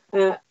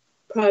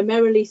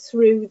 primarily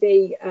through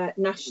the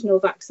national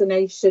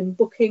vaccination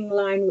booking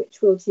line,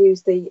 which will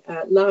use the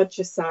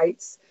larger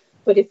sites.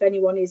 But if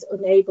anyone is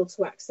unable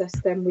to access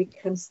them, we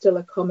can still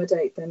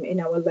accommodate them in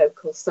our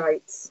local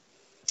sites.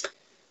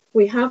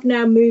 We have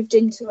now moved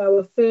into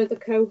our further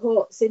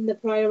cohorts in the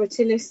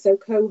priority list, so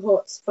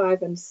cohorts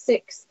 5 and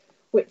 6,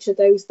 which are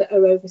those that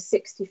are over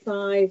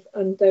 65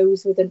 and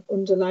those with an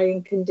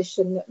underlying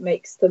condition that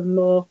makes them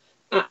more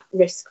at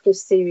risk for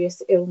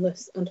serious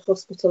illness and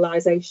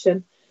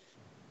hospitalisation.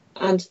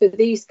 And for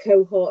these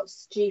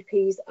cohorts,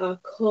 GPs are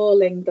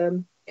calling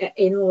them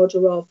in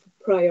order of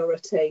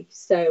priority.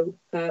 So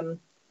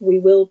we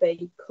will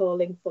be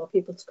calling for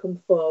people to come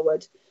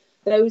forward.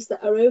 Those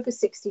that are over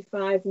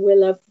 65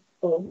 will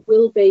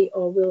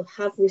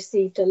have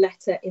received a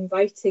letter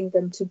inviting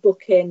them to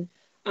book in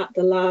at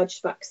the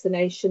large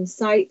vaccination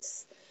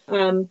sites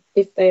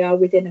if they are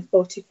within a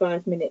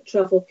 45-minute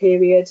travel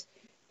period.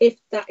 If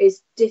that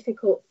is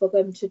difficult for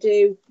them to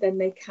do, then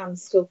they can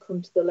still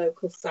come to the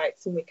local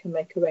sites and we can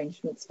make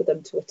arrangements for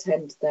them to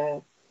attend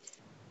there.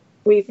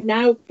 We've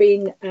now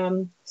been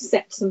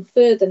set some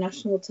further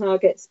national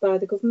targets by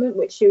the government,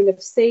 which you'll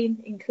have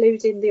seen,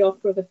 including the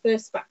offer of a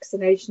first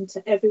vaccination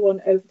to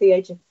everyone over the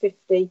age of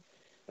 50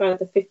 by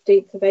the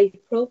 15th of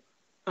April,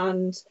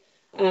 and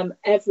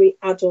every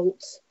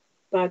adult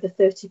by the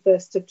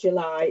 31st of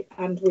July,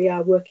 and we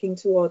are working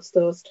towards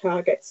those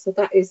targets. So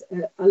that is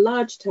a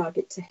large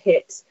target to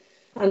hit.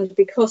 And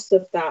because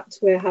of that,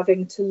 we're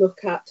having to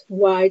look at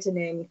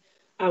widening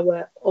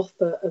our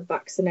offer of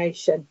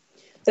vaccination.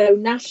 So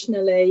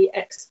nationally,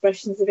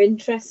 expressions of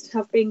interest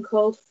have been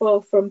called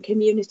for from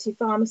community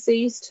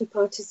pharmacies to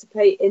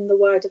participate in the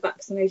wider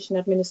vaccination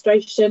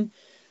administration.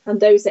 And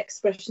those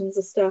expressions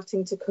are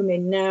starting to come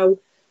in now.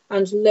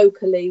 And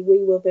locally, we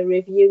will be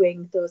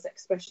reviewing those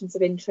expressions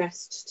of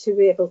interest to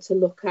be able to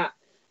look at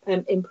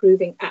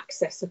improving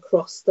access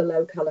across the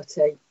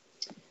locality.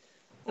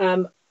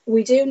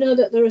 We do know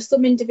that there are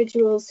some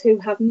individuals who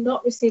have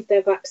not received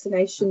their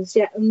vaccinations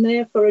yet, and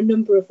they're for a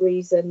number of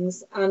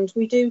reasons. And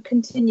we do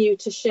continue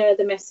to share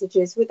the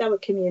messages with our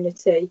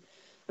community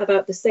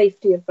about the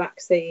safety of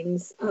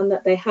vaccines and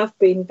that they have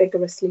been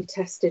vigorously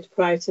tested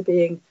prior to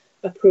being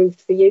approved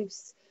for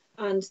use.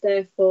 And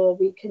therefore,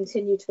 we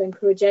continue to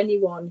encourage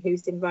anyone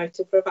who's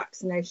invited for a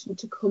vaccination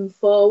to come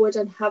forward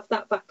and have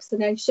that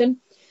vaccination.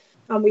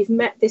 And we've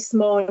met this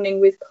morning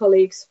with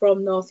colleagues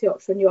from North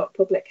Yorkshire and York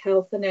Public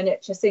Health and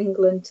NHS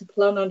England to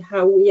plan on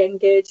how we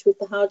engage with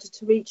the harder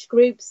to reach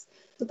groups.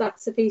 So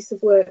that's a piece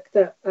of work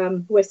that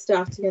we're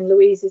starting, and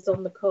Louise is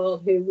on the call,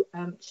 who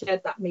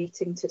chaired that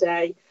meeting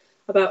today,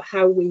 about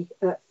how we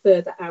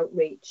further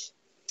outreach.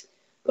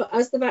 But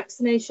as the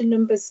vaccination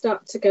numbers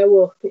start to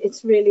go up,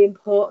 it's really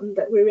important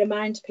that we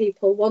remind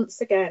people once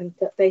again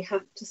that they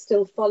have to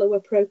still follow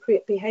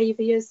appropriate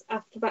behaviours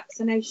after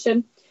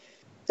vaccination.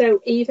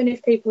 So even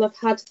if people have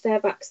had their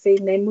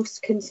vaccine, they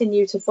must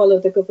continue to follow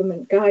the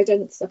government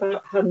guidance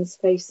about hands,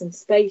 face and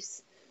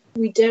space.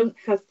 We don't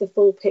have the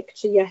full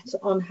picture yet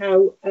on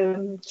how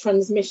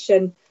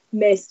transmission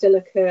may still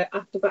occur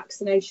after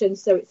vaccination.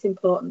 So it's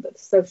important that the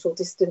social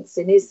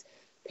distancing is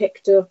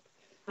picked up,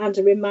 and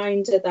a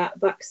reminder that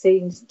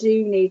vaccines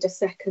do need a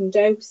second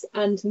dose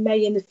and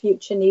may in the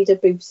future need a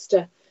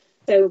booster.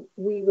 So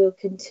we will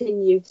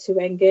continue to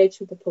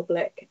engage with the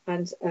public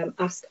and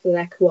ask for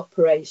their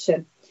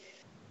cooperation.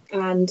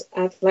 And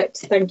I'd like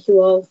to thank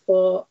you all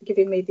for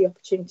giving me the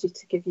opportunity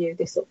to give you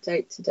this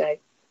update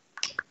today.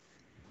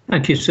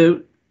 Thank you,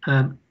 Sue.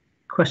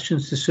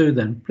 Questions to Sue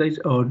then, please.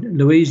 Or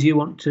Louise, you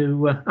want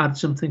to add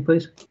something,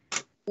 please?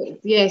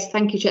 Yes,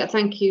 thank you, Chair.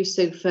 Thank you,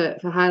 Sue, for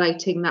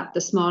highlighting that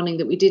this morning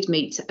that we did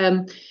meet.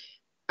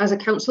 As a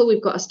council,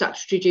 we've got a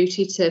statutory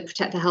duty to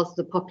protect the health of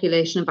the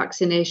population, and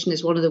vaccination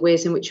is one of the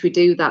ways in which we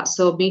do that.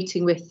 So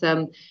meeting with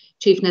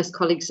Chief Nurse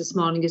colleagues this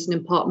morning is an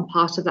important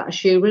part of that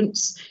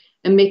assurance,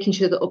 and making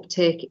sure that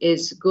uptake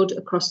is good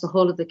across the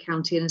whole of the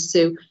county. And as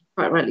Sue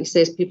quite rightly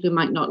says, people who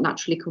might not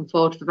naturally come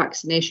forward for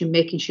vaccination,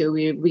 making sure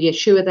we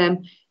reassure them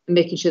and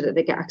making sure that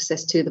they get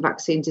access to the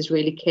vaccines is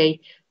really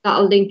key.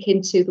 That'll link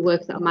into the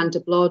work that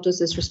Amanda Bloor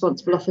does as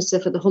responsible officer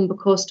for the Humber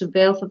Coast and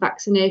Vale for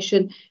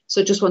vaccination.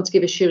 So I just want to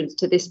give assurance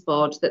to this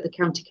board that the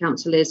County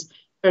Council is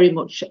very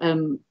much at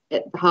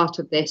the heart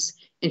of this,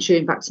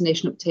 ensuring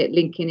vaccination uptake,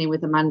 linking in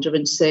with Amanda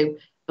and Sue,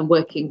 and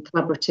working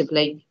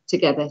collaboratively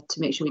together to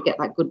make sure we get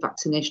that good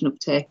vaccination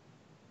uptake.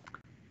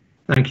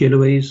 Thank you,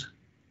 Louise.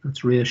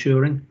 That's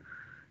reassuring.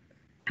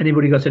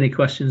 Anybody got any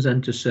questions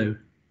then to Sue?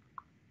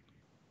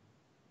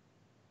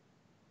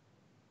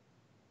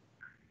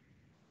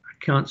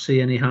 I can't see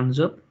any hands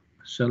up,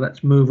 so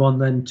let's move on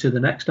then to the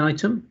next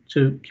item,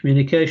 to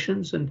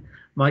communications. And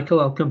Michael,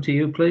 I'll come to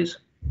you, please.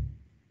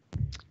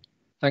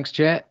 Thanks,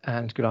 Chair,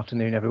 and good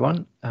afternoon,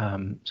 everyone.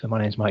 So my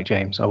name is Mike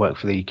James. I work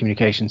for the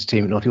communications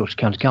team at North Yorkshire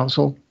County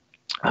Council,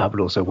 but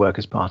also work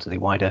as part of the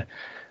wider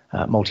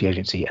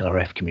multi-agency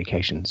LRF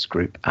communications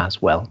group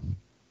as well.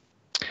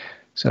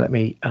 So let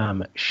me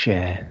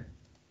share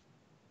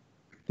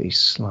these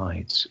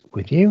slides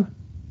with you.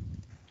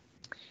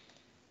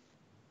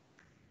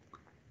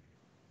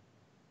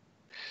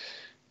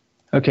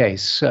 Okay,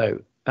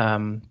 so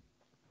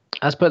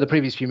as per the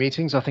previous few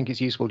meetings, I think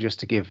it's useful just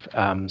to give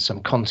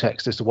some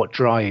context as to what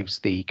drives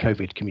the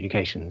COVID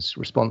communications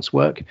response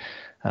work.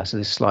 So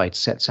this slide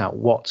sets out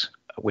what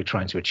we're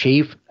trying to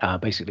achieve,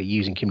 basically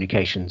using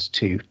communications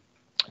to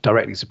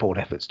directly support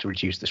efforts to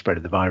reduce the spread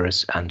of the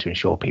virus and to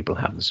ensure people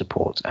have the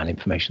support and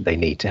information they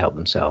need to help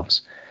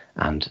themselves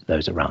and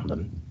those around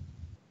them.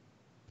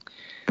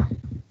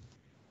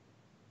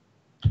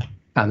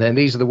 And then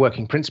these are the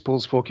working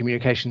principles for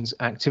communications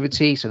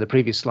activity. So the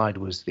previous slide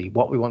was the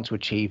what we want to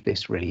achieve.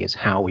 This really is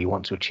how we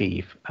want to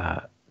achieve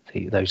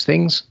those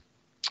things.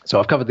 So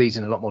I've covered these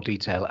in a lot more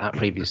detail at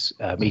previous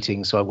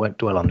meetings, so I won't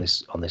dwell on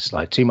this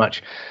slide too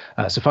much.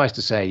 Suffice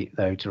to say,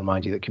 though, to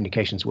remind you that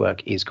communications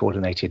work is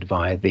coordinated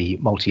via the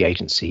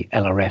multi-agency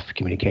LRF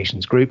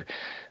communications group.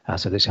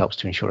 So this helps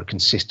to ensure a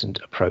consistent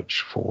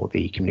approach for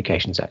the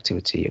communications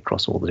activity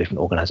across all the different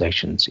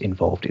organisations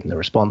involved in the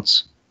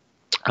response.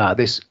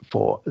 This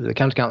for the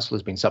County Council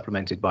has been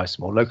supplemented by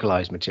some more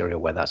localised material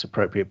where that's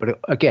appropriate, but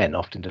again,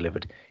 often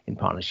delivered in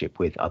partnership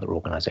with other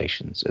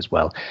organisations as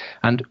well.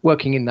 And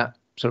working in that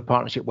sort of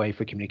partnership way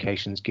for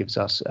communications gives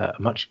us a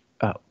much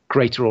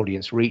greater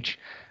audience reach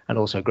and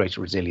also greater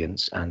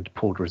resilience and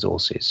pooled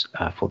resources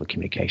for the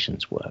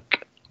communications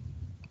work.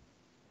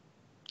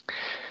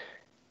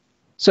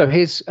 So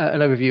here's an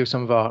overview of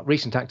some of our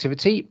recent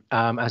activity.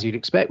 As you'd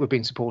expect, we've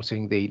been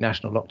supporting the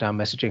national lockdown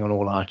messaging on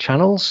all our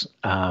channels.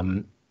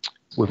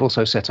 We've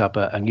also set up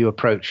a new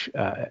approach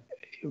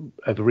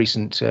over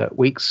recent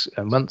weeks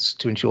and months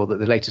to ensure that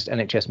the latest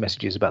NHS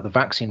messages about the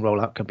vaccine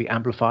rollout can be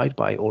amplified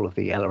by all of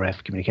the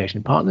LRF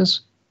communication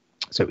partners.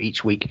 So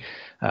each week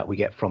we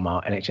get from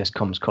our NHS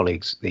comms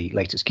colleagues the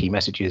latest key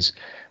messages,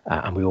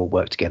 and we all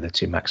work together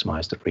to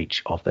maximise the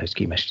reach of those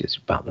key messages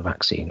about the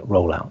vaccine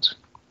rollout.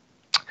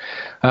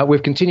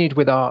 We've continued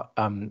with our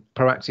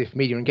proactive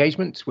media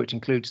engagement, which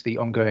includes the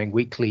ongoing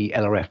weekly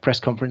LRF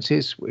press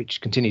conferences, which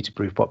continue to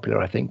prove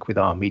popular, I think, with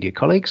our media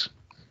colleagues.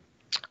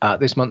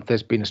 This month,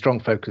 there's been a strong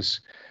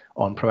focus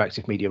on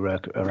proactive media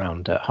work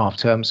around half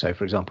term. So,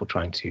 for example,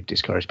 trying to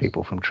discourage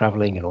people from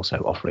travelling and also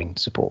offering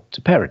support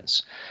to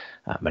parents,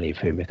 many of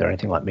whom, if they're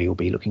anything like me, will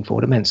be looking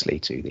forward immensely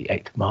to the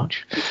 8th of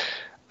March.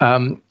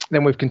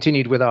 Then we've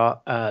continued with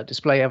our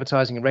display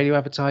advertising and radio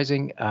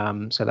advertising.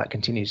 So that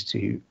continues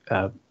to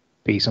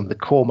be some of the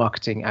core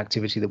marketing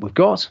activity that we've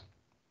got.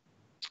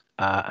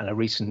 And a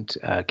recent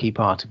key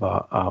part of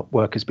our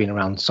work has been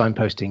around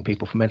signposting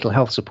people for mental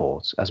health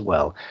support as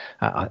well.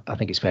 I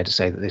think it's fair to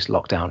say that this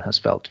lockdown has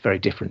felt very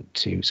different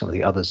to some of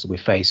the others that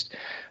we've faced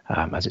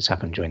as it's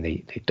happened during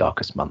the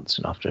darkest months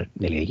and after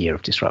nearly a year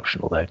of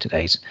disruption, although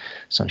today's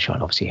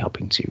sunshine obviously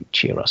helping to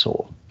cheer us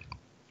all.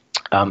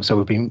 So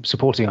we've been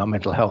supporting our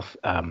mental health,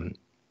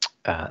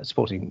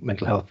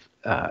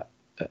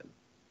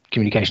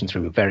 communication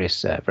through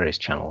various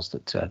channels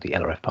that the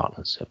LRF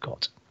partners have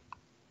got.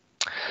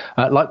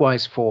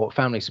 Likewise for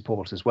family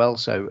support as well.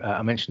 So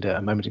I mentioned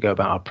a moment ago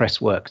about our press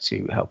work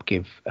to help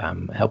give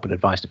help and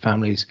advice to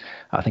families.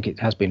 I think it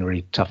has been a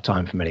really tough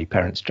time for many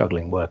parents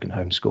juggling work and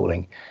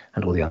homeschooling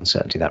and all the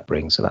uncertainty that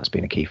brings. So that's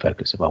been a key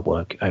focus of our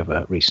work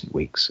over recent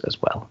weeks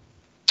as well.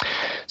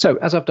 So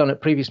as I've done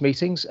at previous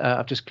meetings,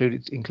 I've just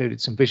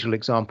included some visual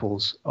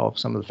examples of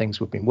some of the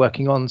things we've been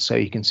working on. So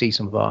you can see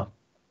some of our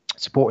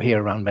support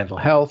here around mental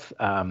health.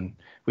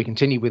 We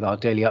continue with our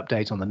daily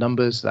update on the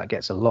numbers. That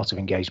gets a lot of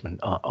engagement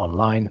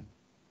online.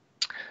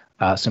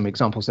 Some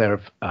examples there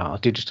of our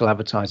digital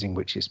advertising,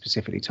 which is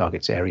specifically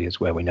targets areas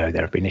where we know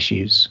there have been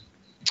issues.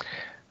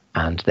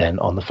 And then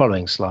on the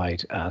following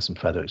slide, some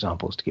further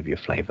examples to give you a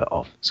flavour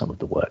of some of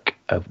the work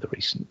over the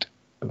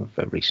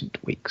recent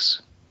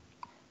weeks.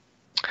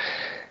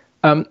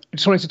 I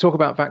just wanted to talk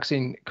about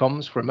vaccine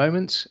comms for a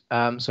moment.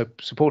 So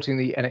supporting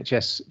the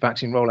NHS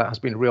vaccine rollout has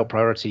been a real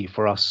priority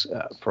for us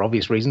for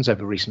obvious reasons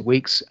over recent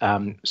weeks.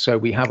 So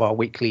we have our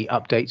weekly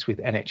updates with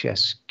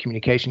NHS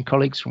communication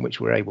colleagues from which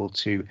we're able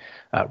to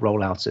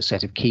roll out a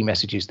set of key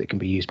messages that can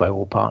be used by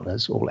all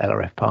partners, all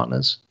LRF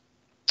partners.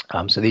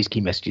 So these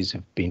key messages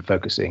have been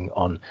focusing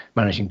on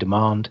managing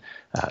demand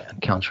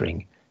and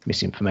countering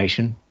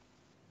misinformation.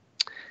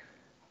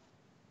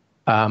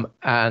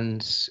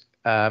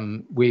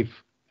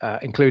 We've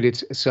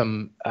included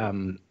some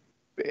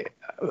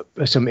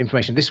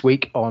information this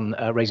week on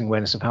raising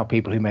awareness of how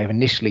people who may have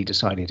initially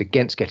decided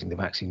against getting the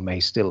vaccine may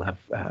have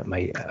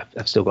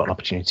still got an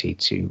opportunity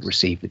to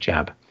receive the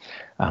jab.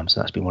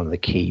 So that's been one of the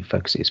key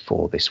focuses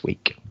for this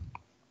week.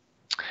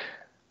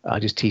 I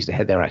just teased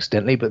ahead there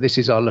accidentally, but this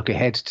is our look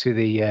ahead to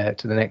the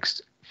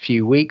next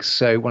few weeks.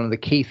 So one of the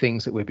key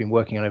things that we've been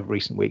working on over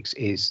recent weeks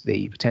is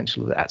the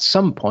potential that at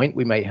some point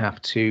we may have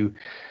to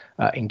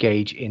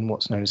engage in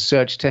what's known as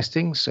surge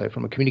testing. So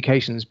from a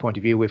communications point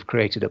of view, we've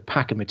created a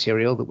pack of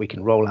material that we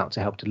can roll out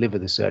to help deliver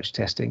the surge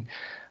testing.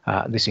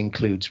 This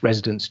includes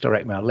residents'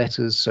 direct mail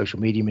letters, social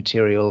media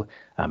material,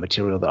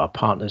 material that our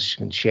partners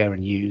can share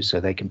and use so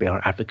they can be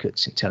our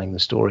advocates in telling the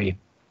story.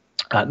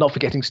 Not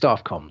forgetting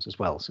staff comms as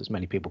well, so as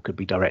many people could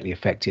be directly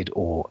affected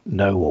or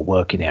know or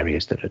work in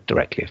areas that are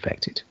directly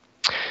affected.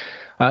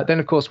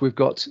 Then, of course, we've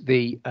got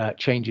the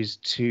changes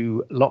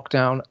to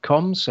lockdown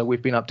comms. So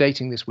we've been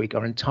updating this week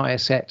our entire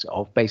set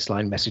of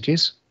baseline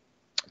messages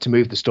to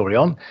move the story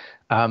on.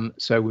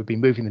 So we've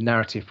been moving the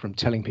narrative from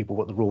telling people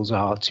what the rules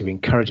are to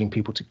encouraging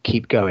people to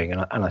keep going.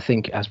 And I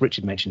think, as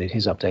Richard mentioned in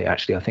his update,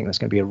 actually, I think that's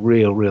going to be a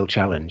real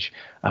challenge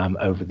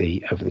over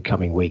the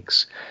coming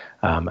weeks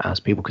as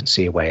people can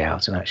see a way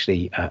out, and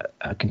actually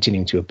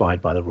continuing to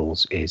abide by the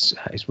rules is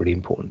really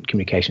important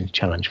communication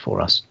challenge for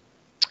us.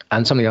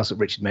 And something else that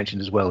Richard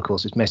mentioned as well, of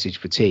course, is message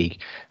fatigue.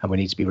 And we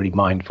need to be really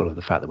mindful of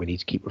the fact that we need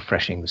to keep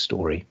refreshing the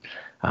story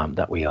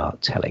that we are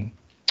telling.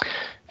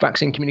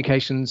 Vaccine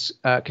communications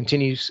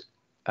continues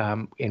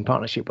in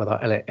partnership with our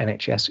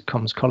NHS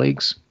comms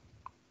colleagues.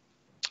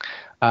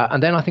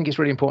 And then I think it's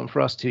really important for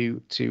us to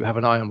have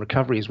an eye on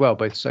recovery as well,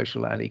 both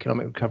social and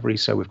economic recovery.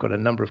 So we've got a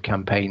number of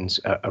campaigns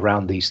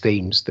around these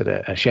themes that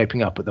are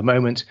shaping up at the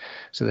moment.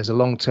 So there's a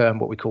long-term,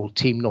 what we call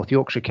Team North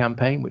Yorkshire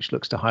campaign, which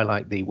looks to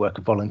highlight the work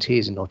of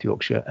volunteers in North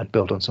Yorkshire and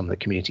build on some of the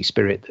community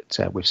spirit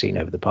that we've seen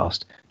over the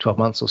past 12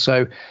 months or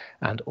so,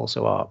 and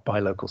also our buy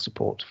local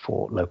support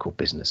for local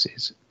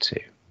businesses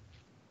too.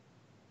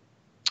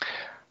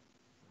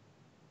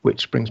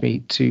 Which brings me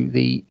to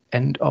the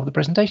end of the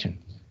presentation.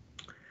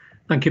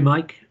 Thank you,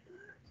 Mike.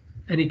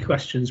 Any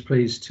questions,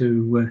 please,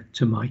 to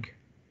Mike?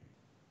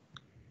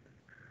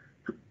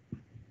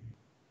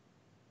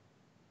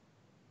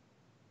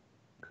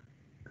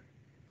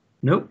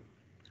 No?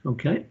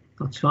 Okay,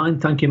 that's fine.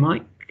 Thank you,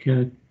 Mike.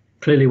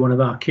 clearly one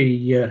of our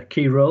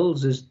key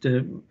roles is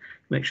to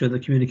make sure the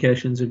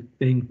communications are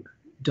being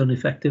done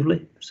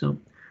effectively. So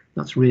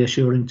that's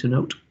reassuring to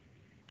note.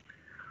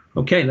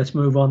 Okay, let's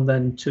move on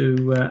then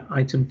to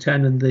item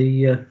 10 and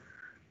the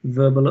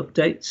verbal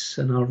updates,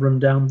 and I'll run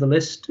down the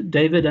list.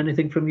 David,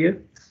 anything from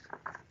you?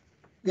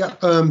 Yeah,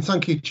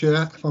 thank you,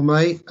 Chair. If I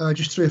may,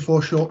 just 3 or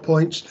 4 short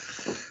points.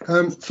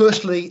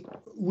 Firstly,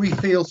 we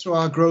feel through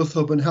our Growth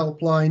Hub and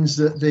helplines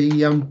that the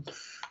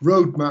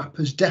roadmap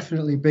has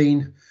definitely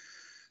been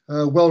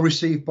well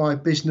received by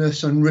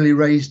business and really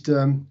raised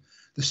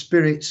the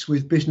spirits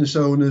with business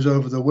owners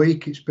over the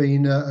week. It's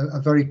been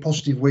a very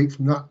positive week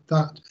from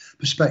that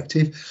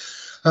perspective.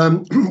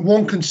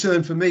 One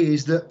concern for me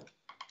is that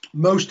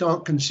most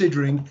aren't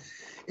considering,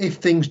 if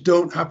things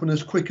don't happen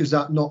as quick as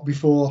that, not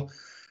before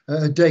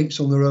dates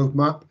on the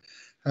roadmap.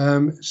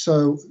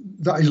 So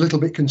that is a little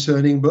bit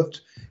concerning, but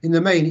in the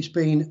main, it's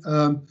been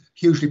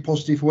hugely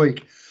positive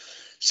week.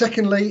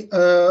 Secondly,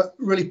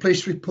 really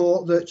pleased to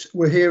report that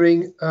we're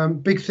hearing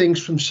big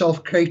things from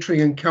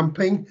self-catering and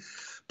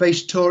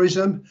camping-based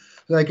tourism.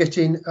 They're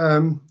getting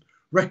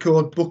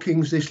record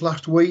bookings this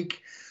last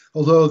week,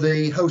 although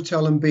the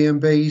hotel and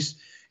B&Bs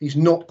is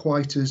not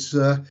quite as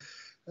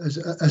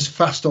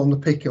fast on the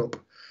pickup.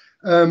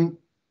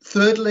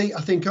 Thirdly,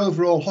 I think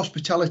overall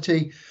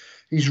hospitality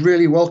is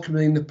really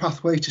welcoming the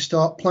pathway to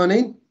start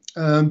planning.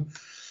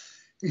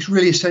 It's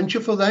really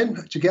essential for them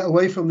to get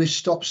away from this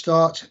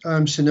stop-start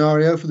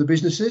scenario for the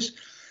businesses.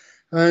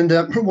 And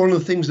one of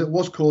the things that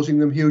was causing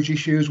them huge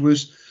issues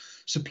was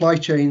supply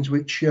chains,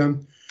 which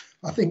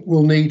I think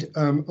will need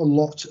a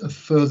lot of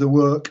further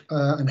work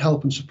and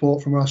help and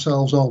support from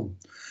ourselves on.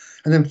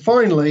 And then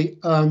finally,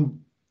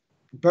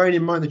 bearing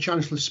in mind the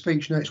Chancellor's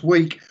speech next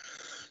week,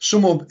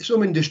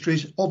 some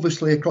industries,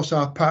 obviously across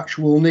our patch,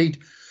 will need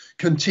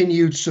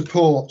continued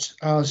support,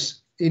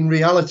 as in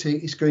reality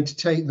it's going to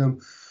take them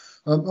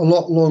a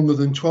lot longer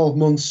than 12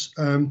 months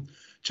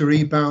to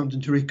rebound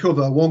and to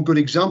recover. One good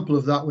example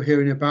of that we're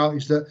hearing about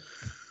is that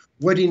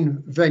wedding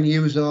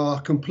venues are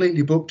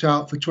completely booked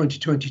out for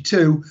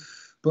 2022,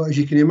 but as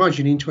you can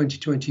imagine, in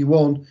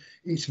 2021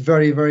 it's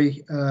very,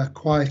 very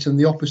quiet and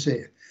the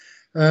opposite.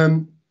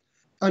 And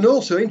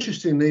also,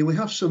 interestingly, we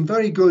have some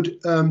very good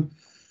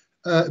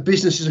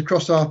businesses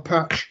across our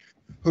patch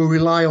who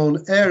rely on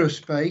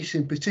aerospace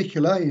in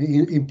particular,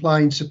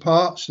 implying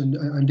parts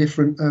and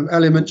different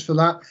elements for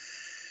that.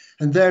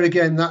 And there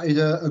again, that is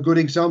a good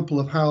example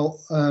of how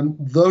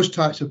those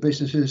types of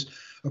businesses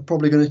are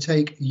probably going to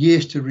take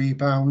years to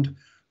rebound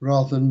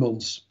rather than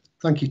months.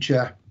 Thank you,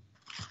 Chair.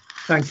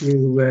 Thank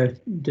you,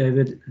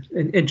 David.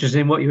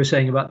 Interesting what you were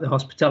saying about the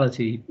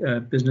hospitality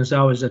business.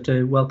 I was at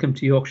a Welcome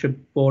to Yorkshire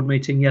board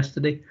meeting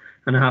yesterday,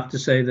 and I have to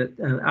say that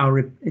our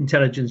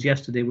intelligence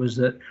yesterday was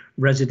that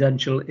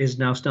residential is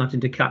now starting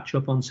to catch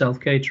up on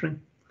self-catering.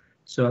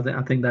 So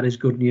I think that is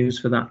good news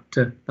for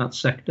that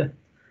sector.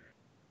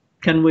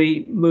 Can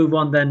we move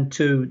on then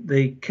to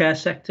the care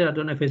sector? I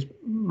don't know if it's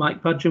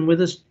Mike Padgham with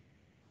us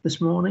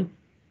this morning.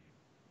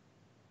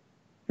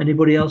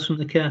 Anybody else from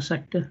the care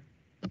sector?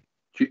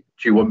 Do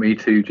you want me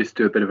to just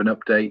do a bit of an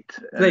update?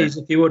 Please,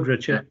 if you would,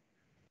 Richard.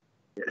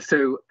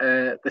 So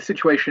the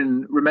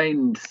situation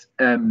remains,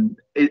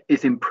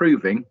 is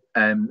improving,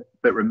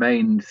 but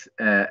remains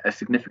a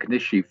significant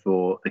issue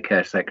for the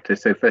care sector.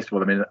 So first of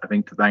all, I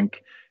think to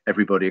thank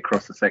everybody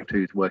across the sector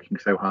who's working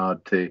so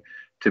hard to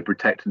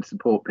protect and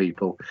support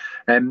people.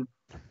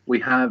 We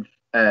have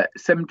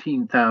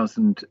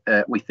 17,000,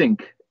 we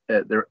think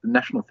the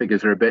national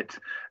figures are a bit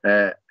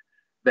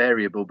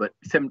variable, but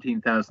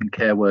 17,000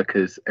 care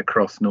workers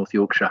across North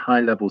Yorkshire,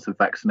 high levels of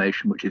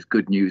vaccination, which is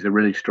good news, a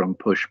really strong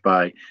push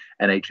by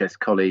NHS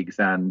colleagues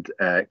and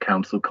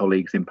council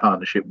colleagues in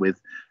partnership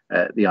with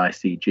the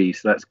ICG.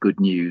 So that's good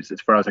news. As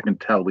far as I can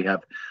tell, we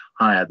have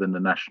higher than the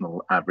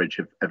national average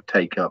of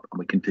take up, and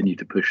we continue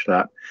to push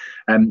that.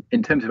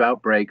 In terms of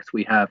outbreaks,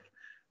 we have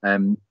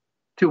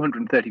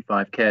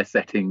 235 care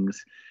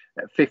settings.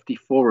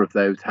 54 of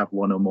those have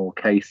one or more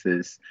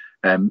cases.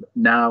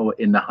 Now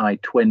in the high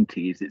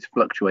 20s, it's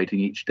fluctuating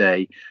each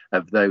day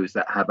of those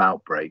that have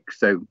outbreaks.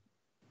 So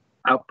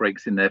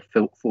outbreaks in their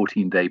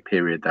 14-day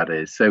period, that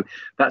is. So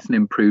that's an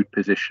improved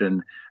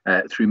position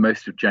through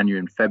most of January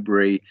and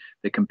February.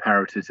 The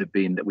comparators have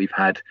been that we've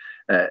had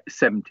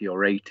 70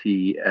 or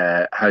 80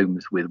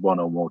 homes with one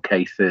or more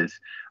cases,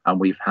 and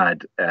we've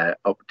had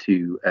up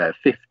to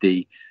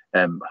 50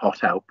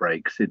 hot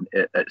outbreaks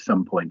at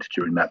some point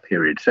during that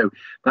period. So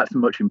that's a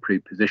much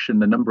improved position.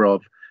 The number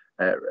of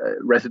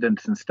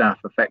residents and staff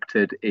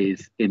affected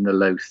is in the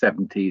low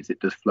 70s. It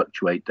does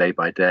fluctuate day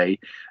by day.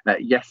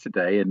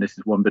 Yesterday, and this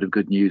is one bit of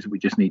good news that we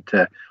just need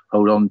to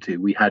hold on to,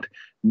 we had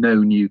no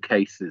new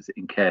cases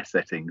in care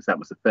settings. That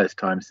was the first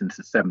time since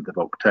the 7th of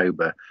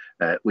October,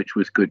 which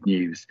was good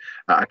news.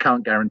 I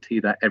can't guarantee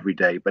that every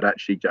day, but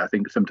actually I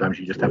think sometimes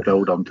you just have to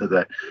hold on to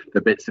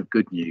the bits of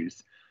good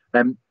news.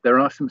 There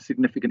are some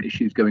significant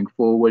issues going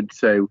forward.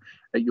 So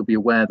you'll be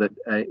aware that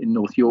in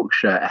North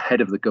Yorkshire,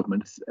 ahead of the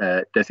government's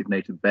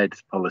designated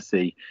beds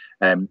policy,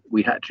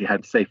 we actually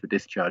had safer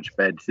discharge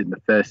beds in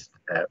the first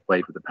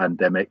wave of the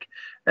pandemic.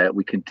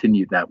 We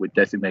continued that with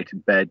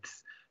designated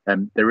beds.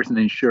 There is an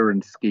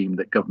insurance scheme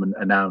that government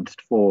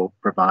announced for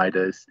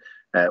providers.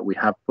 We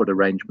have put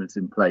arrangements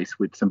in place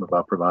with some of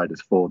our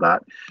providers for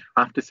that.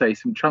 I have to say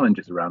some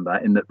challenges around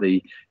that in that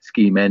the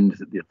scheme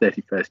ends at the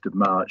 31st of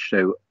March.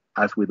 So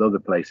as with other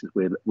places,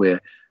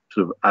 we're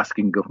sort of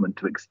asking government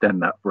to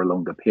extend that for a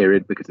longer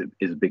period because it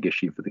is a big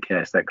issue for the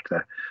care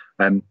sector.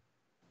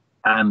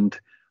 And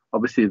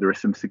obviously there are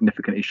some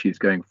significant issues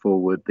going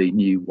forward. The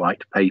new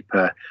white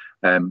paper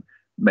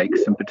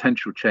makes some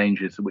potential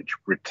changes which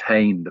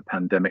retain the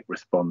pandemic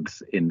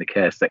response in the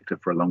care sector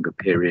for a longer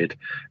period.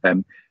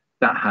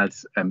 That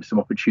has some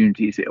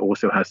opportunities. It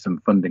also has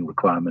some funding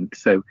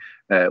requirements. So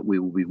we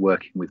will be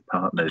working with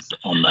partners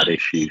on that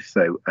issue.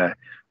 So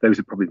those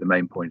are probably the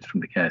main points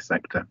from the care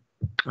sector.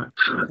 Right.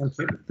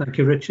 Thank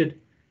you, Richard.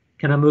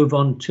 Can I move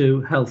on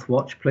to Health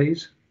Watch,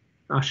 please?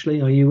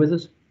 Ashley, are you with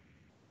us?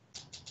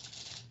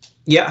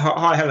 Yeah,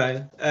 hi,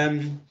 hello.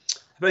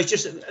 But it's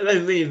just a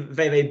really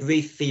very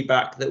brief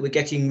feedback that we're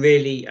getting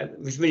really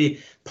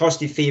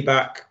positive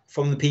feedback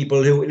from the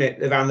people who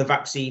around the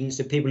vaccines,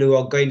 the people who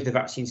are going to the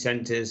vaccine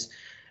centres,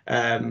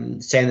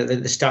 saying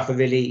that the staff are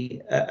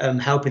really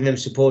helping them,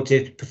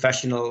 supportive,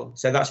 professional.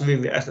 So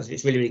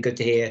it's really good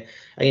to hear.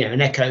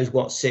 And echoes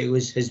what Sue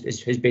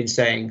has been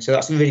saying. So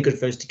that's really good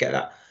for us to get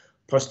that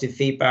positive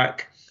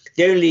feedback.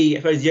 The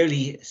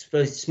only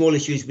small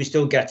issues we're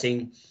still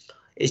getting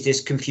is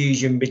this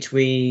confusion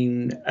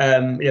between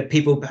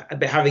people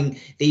having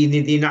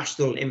the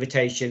national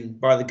invitation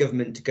by the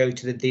government to go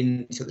to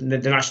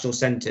the national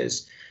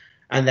centres,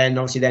 and then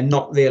obviously they're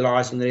not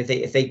realising that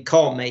if they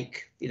can't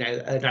make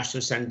a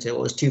national centre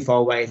or it's too far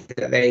away,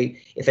 that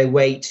if they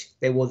wait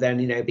they will then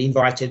be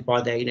invited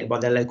by their by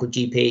their local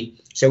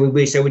GP. So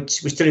we're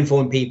still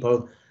informing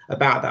people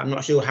about that. I'm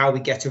not sure how we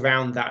get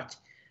around that.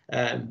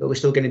 But we're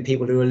still getting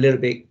people who are a little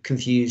bit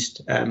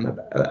confused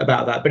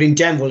about that. But in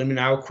general,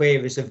 our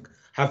queries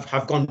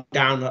have gone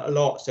down a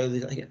lot. So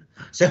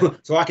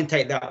I can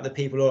take that. The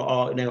people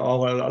are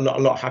a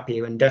lot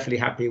happier and definitely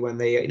happy when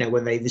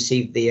they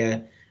receive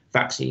the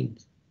vaccine.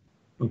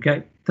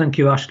 Okay, thank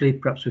you, Ashley.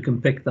 Perhaps we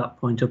can pick that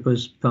point up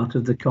as part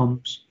of the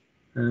comms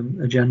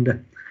agenda.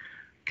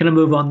 Can I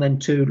move on then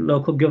to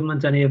local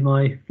government? Any of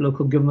my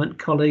local government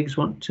colleagues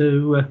want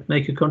to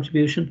make a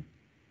contribution?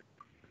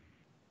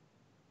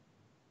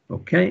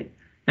 Okay,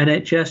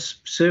 NHS,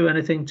 Sue,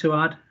 anything to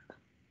add?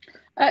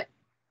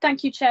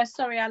 Thank you, Chair.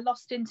 Sorry, I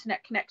lost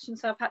internet connection,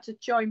 so I've had to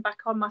join back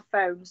on my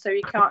phone, so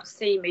you can't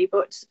see me.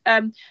 But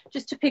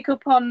just to pick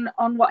up on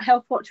what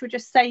Health Watch were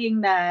just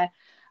saying there,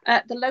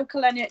 the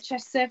local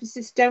NHS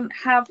services don't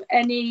have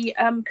any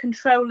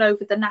control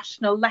over the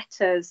national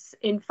letters.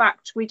 In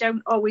fact, we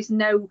don't always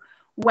know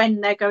when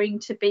they're going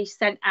to be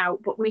sent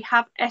out, but we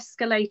have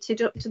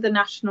escalated up to the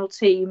national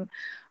team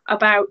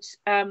about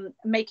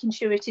making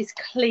sure it is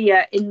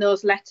clear in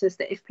those letters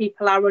that if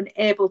people are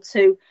unable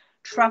to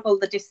travel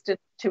the distance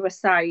to a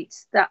site,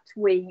 that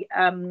we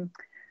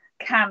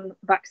can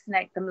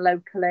vaccinate them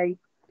locally.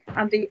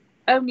 And the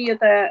only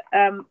other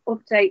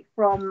update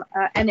from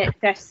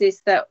NHS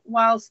is that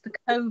whilst the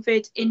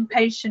COVID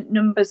inpatient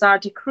numbers are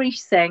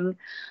decreasing,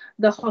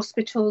 the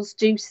hospitals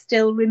do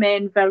still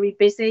remain very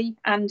busy,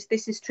 and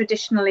this is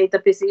traditionally the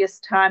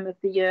busiest time of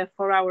the year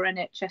for our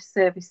NHS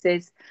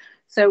services.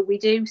 So we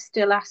do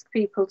still ask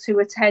people to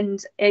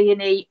attend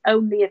A&E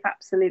only if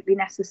absolutely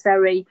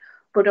necessary,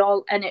 but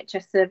all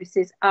NHS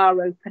services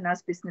are open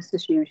as business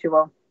as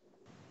usual.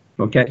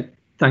 Okay,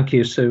 thank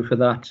you, Sue, for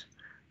that.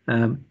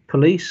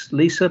 Police,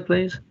 Lisa,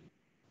 please.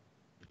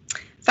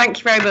 Thank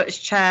you very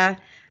much, Chair.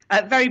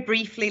 Very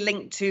briefly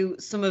linked to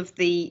some of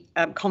the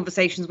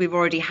conversations we've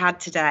already had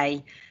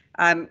today.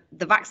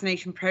 The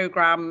vaccination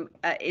programme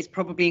is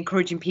probably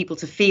encouraging people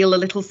to feel a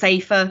little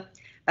safer.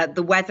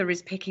 The weather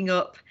is picking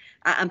up.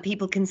 And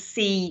people can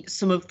see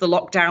some of the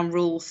lockdown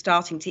rules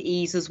starting to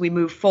ease as we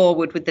move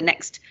forward, with the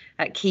next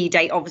key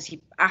date,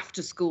 obviously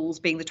after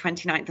schools, being the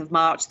 29th of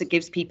March, that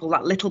gives people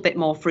that little bit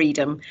more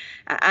freedom.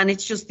 And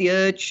it's just the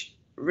urge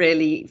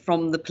really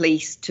from the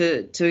police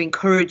to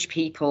encourage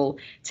people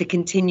to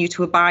continue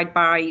to abide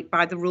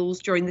by the rules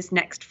during this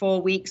next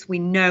 4 weeks. We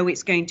know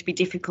it's going to be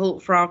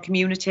difficult for our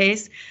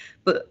communities,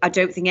 but I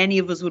don't think any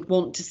of us would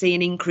want to see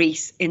an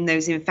increase in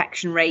those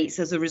infection rates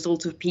as a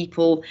result of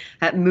people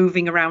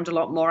moving around a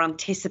lot more,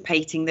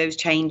 anticipating those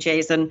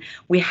changes. And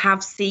we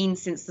have seen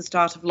since the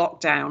start of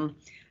lockdown,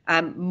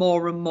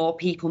 more and more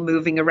people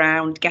moving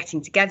around, getting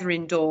together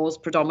indoors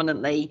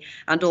predominantly,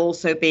 and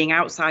also being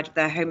outside of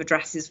their home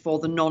addresses for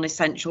the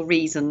non-essential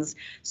reasons.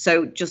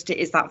 So just it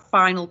is that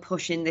final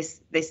push in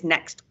this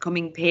next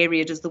coming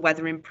period as the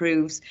weather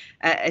improves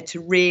to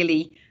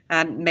really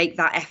make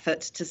that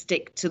effort to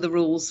stick to the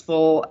rules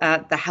for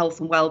the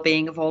health and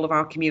well-being of all of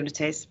our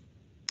communities.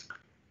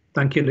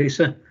 Thank you,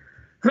 Lisa.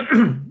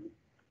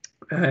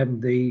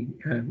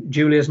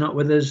 Julia's not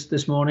with us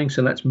this morning,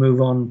 so let's move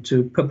on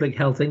to Public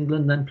Health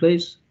England then,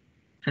 please.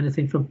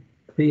 Anything from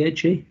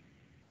PHE?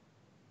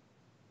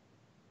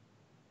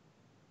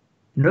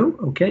 No?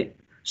 Okay.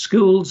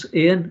 Schools,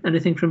 Ian,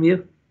 anything from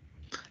you?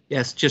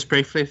 Yes, just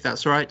briefly, if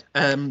that's all right.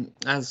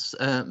 As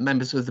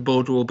members of the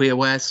board will be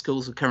aware,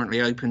 schools are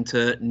currently open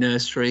to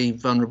nursery,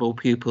 vulnerable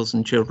pupils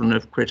and children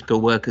of critical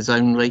workers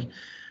only,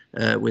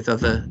 with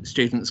other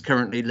students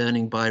currently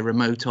learning by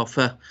remote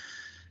offer.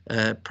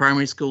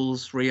 Primary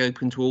schools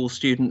reopen to all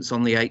students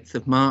on the 8th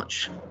of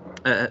March.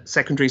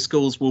 Secondary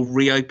schools will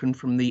reopen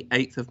from the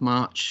 8th of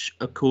March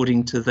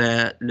according to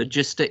their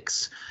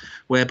logistics,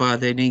 whereby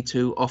they need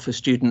to offer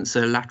students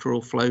a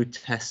lateral flow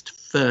test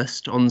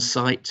first on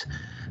site,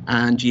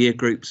 and year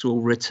groups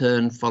will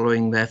return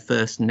following their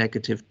first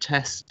negative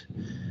test.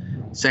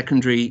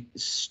 Secondary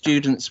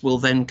students will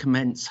then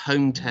commence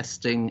home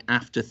testing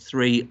after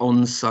 3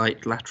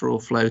 on-site lateral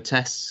flow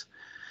tests.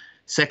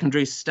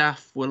 Secondary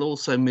staff will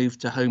also move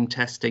to home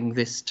testing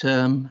this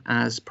term,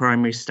 as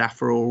primary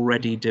staff are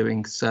already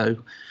doing so.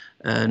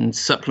 And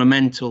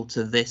supplemental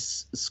to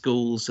this,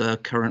 schools are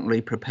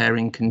currently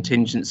preparing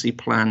contingency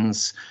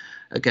plans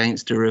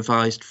against a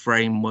revised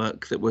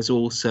framework that was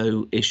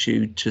also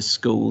issued to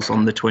schools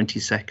on the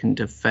 22nd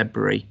of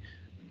February.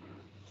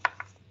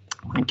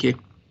 Thank you.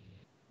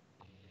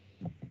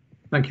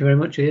 Thank you very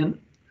much, Ian.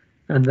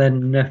 And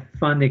then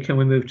finally, can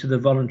we move to the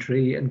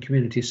voluntary and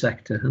community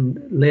sector?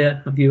 And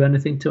Leah, have you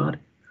anything to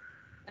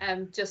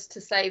add? Just to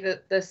say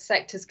that the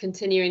sector's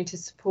continuing to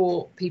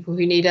support people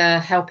who need a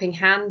helping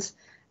hand.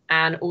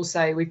 And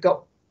also we've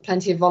got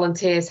plenty of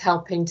volunteers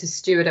helping to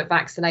steward at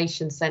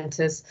vaccination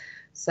centres.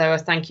 So a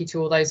thank you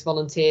to all those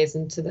volunteers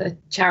and to the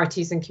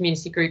charities and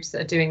community groups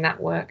that are doing that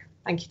work.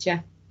 Thank you,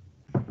 Chair.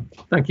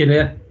 Thank you,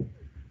 Leah.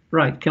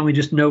 Right, can we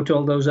just note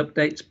all those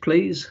updates,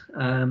 please?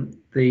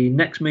 The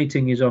next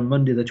meeting is on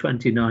Monday, the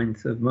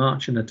 29th of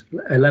March, and at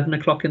 11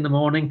 o'clock in the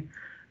morning.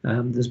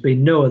 There's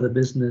been no other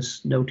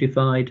business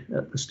notified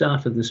at the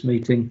start of this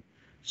meeting,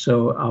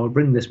 so I'll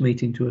bring this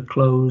meeting to a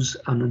close,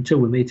 and until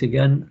we meet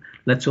again,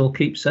 let's all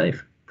keep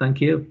safe. Thank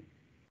you.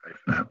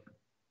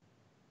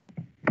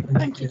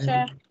 Thank you,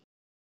 Chair.